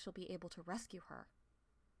asks if she'll be able to rescue her.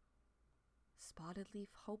 Spotted Leaf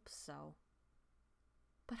hopes so.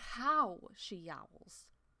 But how? She yowls.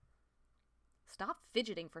 Stop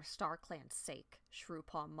fidgeting for StarClan's sake,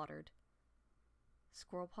 Shrewpaw muttered.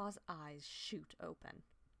 Squirrelpaw's eyes shoot open.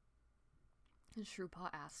 And Shrewpaw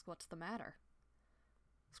asks what's the matter.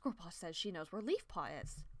 Squirrelpaw says she knows where Leafpaw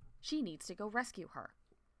is. She needs to go rescue her.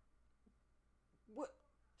 What?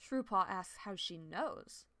 Shrewpaw asks how she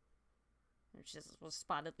knows. She says, well,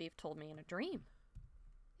 Spotted Leaf told me in a dream.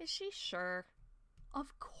 Is she sure?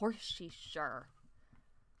 Of course she's sure.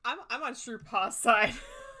 I'm on Shrewpaw's side.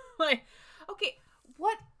 Like, okay,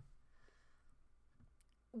 what?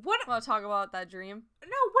 Want to talk about that dream?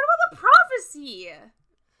 No, what about the prophecy?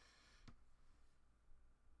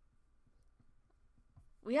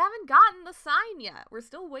 We haven't gotten the sign yet. We're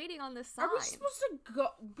still waiting on this sign. Are we supposed to go?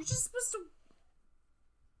 We're just supposed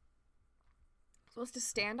to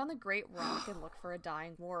stand on the Great Rock and look for a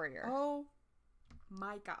dying warrior. Oh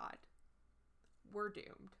my god. We're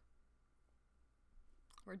doomed.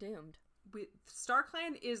 We're doomed.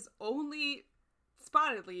 StarClan is only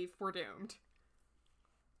Spotted Leaf. We're doomed.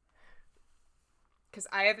 Because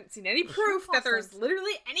I haven't seen any proof that there's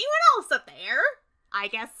literally anyone else up there. I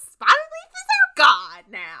guess Spotted Leaf is our god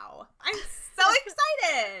now. I'm so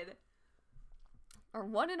excited. Our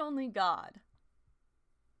one and only god.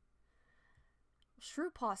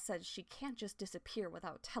 Shrewpaw says she can't just disappear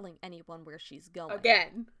without telling anyone where she's going.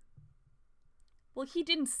 Again. Well, he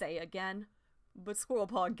didn't say again, but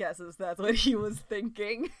Squirrelpaw guesses that's what he was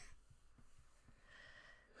thinking.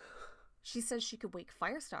 She says she could wake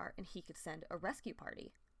Firestar and he could send a rescue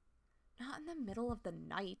party. Not in the middle of the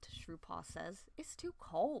night, Shrewpaw says. It's too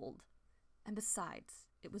cold. And besides,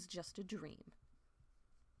 it was just a dream.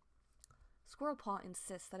 Squirrelpaw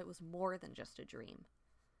insists that it was more than just a dream.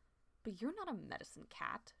 But you're not a medicine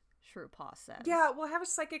cat, Shrewpaw says. Yeah, well, I have a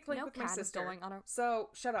psychic link with my sister. Is going on So,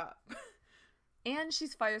 shut up. And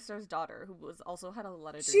she's Firestar's daughter, who also had a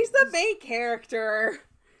lot of dreams. She's the main character.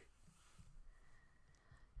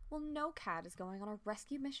 Well, no cat is going on a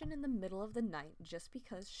rescue mission in the middle of the night just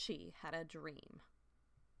because she had a dream.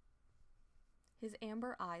 His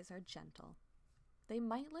amber eyes are gentle. They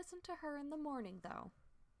might listen to her in the morning, though.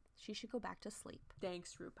 She should go back to sleep.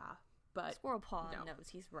 Thanks, Shrewpaw, but Squirrelpaw no. knows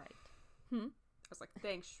he's right. I was like,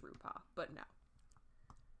 thanks, Shrewpaw, but no.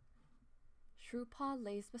 Shrewpaw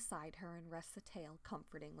lays beside her and rests a tail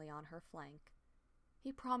comfortingly on her flank.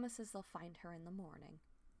 He promises they'll find her in the morning.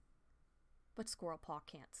 But Squirrelpaw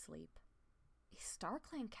can't sleep. A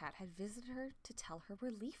StarClan cat had visited her to tell her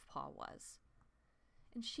where Leafpaw was.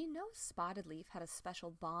 And she knows Spotted Leaf had a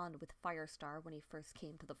special bond with Firestar when he first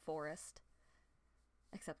came to the forest.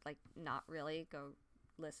 Except, not really. Go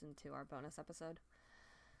listen to our bonus episode.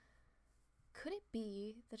 Could it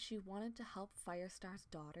be that she wanted to help Firestar's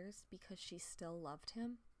daughters because she still loved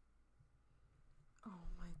him? Oh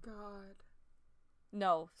my god.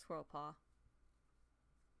 No, Squirrelpaw.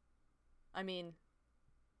 I mean,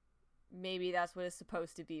 maybe that's what it's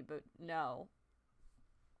supposed to be, but no.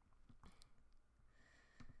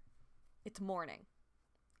 It's morning,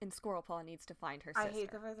 and Squirrelpaw needs to find her sister. I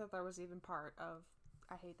hate the fact that was even part of...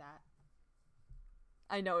 I hate that.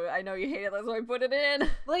 I know you hate it, that's why I put it in.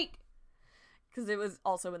 Because it was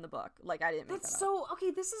also in the book. I didn't make that up. So,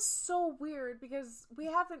 okay, this is so weird, because we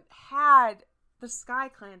haven't had the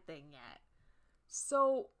SkyClan thing yet.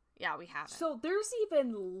 So... Yeah, we haven't. So there's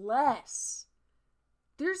even less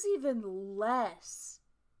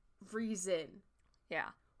reason. Yeah.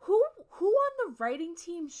 Who on the writing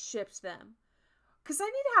team shipped them? Because I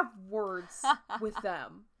need to have words with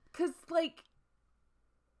them. Because,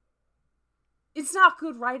 it's not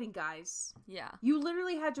good writing, guys. Yeah. You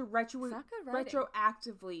literally had to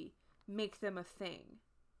retroactively make them a thing.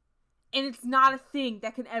 And it's not a thing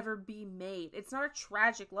that can ever be made. It's not a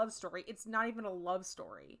tragic love story. It's not even a love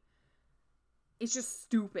story. It's just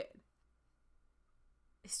stupid.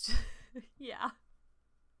 It's just... yeah.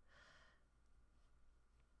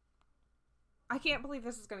 I can't believe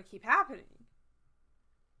this is going to keep happening.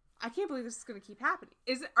 Are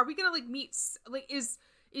we going to, meet... Is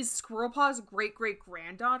Squirrelpaw's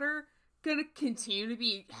great-great-granddaughter going to continue to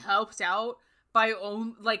be helped out by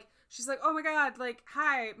she's like, oh my god,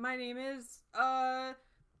 hi, my name is,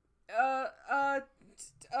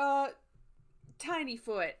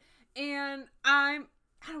 Tinyfoot, and I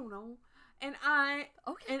don't know, and I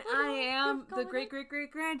am the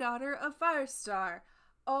great-great-great-granddaughter of Firestar.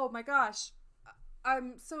 Oh my gosh,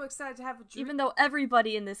 I'm so excited to have a dream. Even though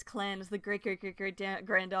everybody in this clan is the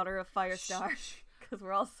great-great-great-granddaughter of Firestar, because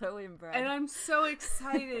we're all so inbred. And I'm so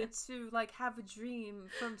excited to, have a dream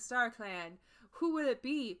from StarClan. Who will it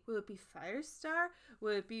be? Will it be Firestar?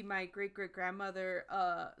 Will it be my great-great-grandmother,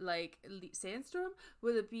 Sandstorm?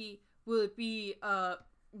 Will it be,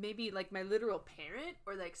 maybe, my literal parent?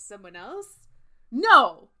 Or, someone else?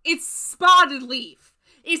 No! It's Spotted Leaf!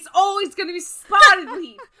 It's always gonna be Spotted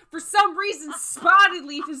Leaf! For some reason, Spotted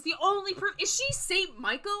Leaf is the only person... Is she Saint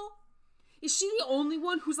Michael? Is she the only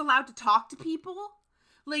one who's allowed to talk to people?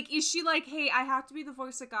 Like, is she like, hey, I have to be the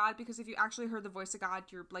voice of God because if you actually heard the voice of God,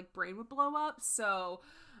 your, like, brain would blow up? So,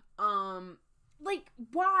 like,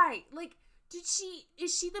 why? Like, is she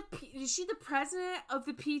the president of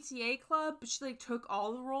the PTA club, but she, like, took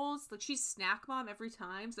all the roles? Like, she's snack mom every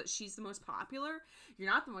time so that she's the most popular?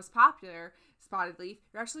 You're not the most popular, Spotted Leaf.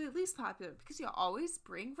 You're actually the least popular because you always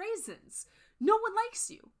bring raisins. No one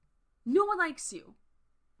likes you. No one likes you.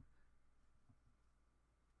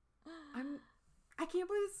 I can't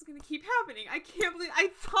believe this is going to keep happening. I can't believe, I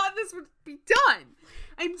thought this would be done.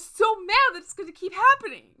 I'm so mad that it's going to keep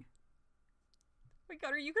happening. Oh my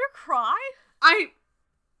god, are you going to cry?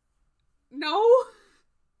 No.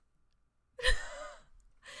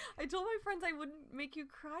 I told my friends I wouldn't make you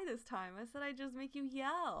cry this time. I said I'd just make you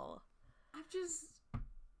yell. I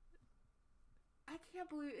can't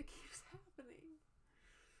believe it keeps happening.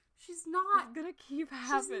 She's not. It's gonna keep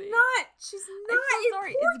happening. She's not I'm so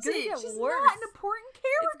sorry. important. It's gonna get She's worse. not an important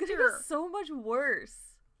character. It's gonna get so much worse.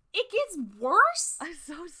 It gets worse? I'm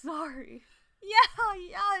so sorry.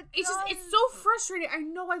 Yeah. It's so frustrating. I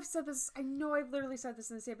know I've said this. I know I've literally said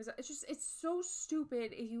this in the same episode. It's so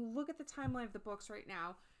stupid. If you look at the timeline of the books right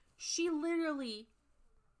now, she's literally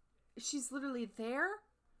there.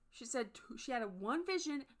 She said she had one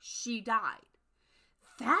vision. She died.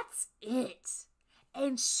 That's it. Oh,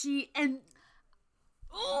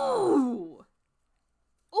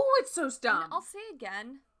 it's so dumb. And I'll say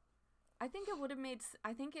again, I think it would have made,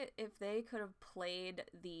 if they could have played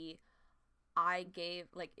I gave,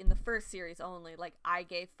 like, in the first series only, like, I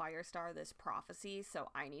gave Firestar this prophecy, so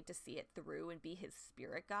I need to see it through and be his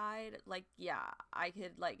spirit guide. Like, yeah, I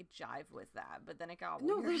could, like, jive with that, but then it got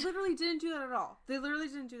weird. No, they literally didn't do that at all. They're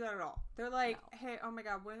like, no. Hey, oh my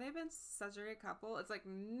god, wouldn't they have been such a great couple? It's like,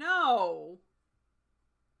 no.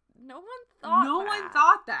 No one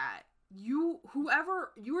thought that. You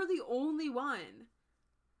were the only one.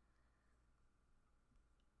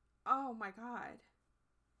 Oh my god.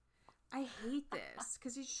 I hate this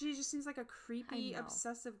because she just seems like a creepy,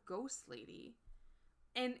 obsessive ghost lady.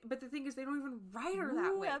 But the thing is, they don't even write her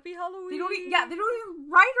that way. Happy Halloween. They don't even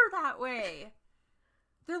write her that way.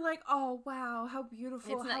 They're like, oh wow, how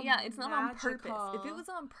beautiful. It's not on purpose. If it was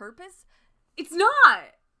on purpose, it's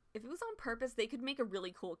not. If it was on purpose, they could make a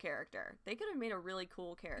really cool character. They could have made a really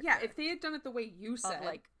cool character. Yeah, if they had done it the way you said,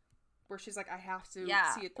 like, where she's like, I have to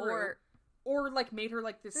see it through. Or like, made her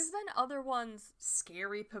like this. There's been other ones.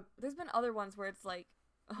 Scary. There's been other ones where it's like,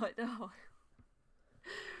 oh no.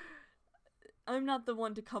 I'm not the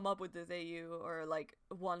one to come up with this AU or like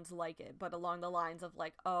ones like it, but along the lines of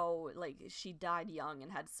like, oh, like she died young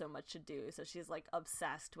and had so much to do, so she's like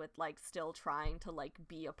obsessed with like still trying to like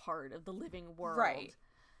be a part of the living world. Right.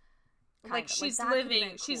 Like she's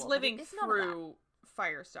living through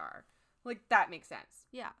Firestar. Like that makes sense.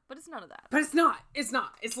 Yeah, but it's none of that. But it's not.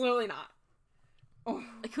 It's literally not. Oh.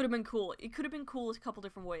 It could have been cool. It could have been cool a couple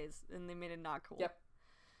different ways, and they made it not cool. Yep.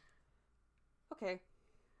 Okay.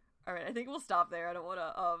 All right, I think we'll stop there. I don't want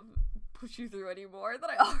to push you through any more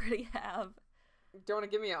than I already have. Do you want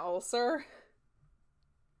to give me an ulcer?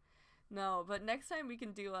 No, but next time we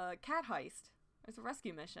can do a cat heist. It's a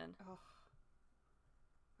rescue mission. Oh.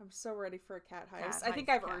 I'm so ready for a cat heist. I think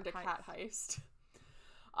I've earned a cat heist.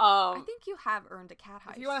 I think you have earned a cat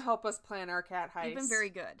heist. If you want to help us plan our cat heist, you've been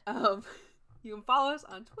very good. You can follow us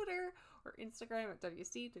on Twitter or Instagram at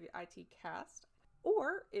WCWITcast.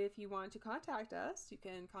 Or if you want to contact us, you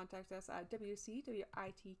can contact us at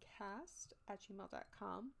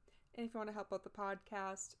WCWITcast@gmail.com. And if you want to help out the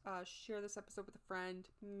podcast, share this episode with a friend.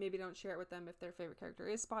 Maybe don't share it with them if their favorite character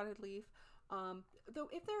is Spotted Leaf. Though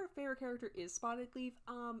if their favorite character is Spotted Leaf,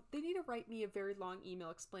 they need to write me a very long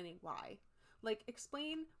email explaining why. Like,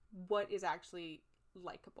 explain what is actually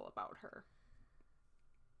likable about her.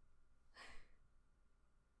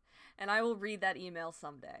 And I will read that email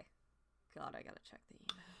someday. God, I gotta check the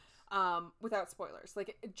email. Without spoilers.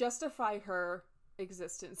 Like, justify her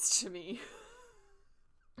existence to me.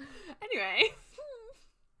 Anyway.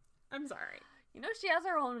 I'm sorry. You know, she has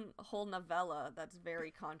her own whole novella that's very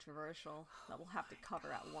controversial that we'll have to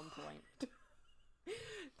cover at one point.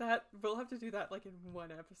 That we'll have to do that like in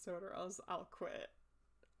one episode or else I'll quit.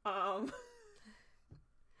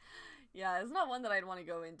 Yeah, it's not one that I'd want to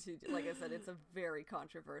go into. Like I said, it's a very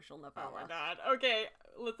controversial novella. Oh my god. Okay,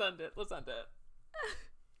 let's end it. Okay,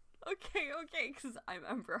 because I'm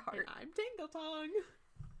Ember Heart. And I'm Tingle Tongue.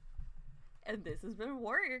 And this has been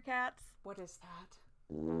Warrior Cats. What is that?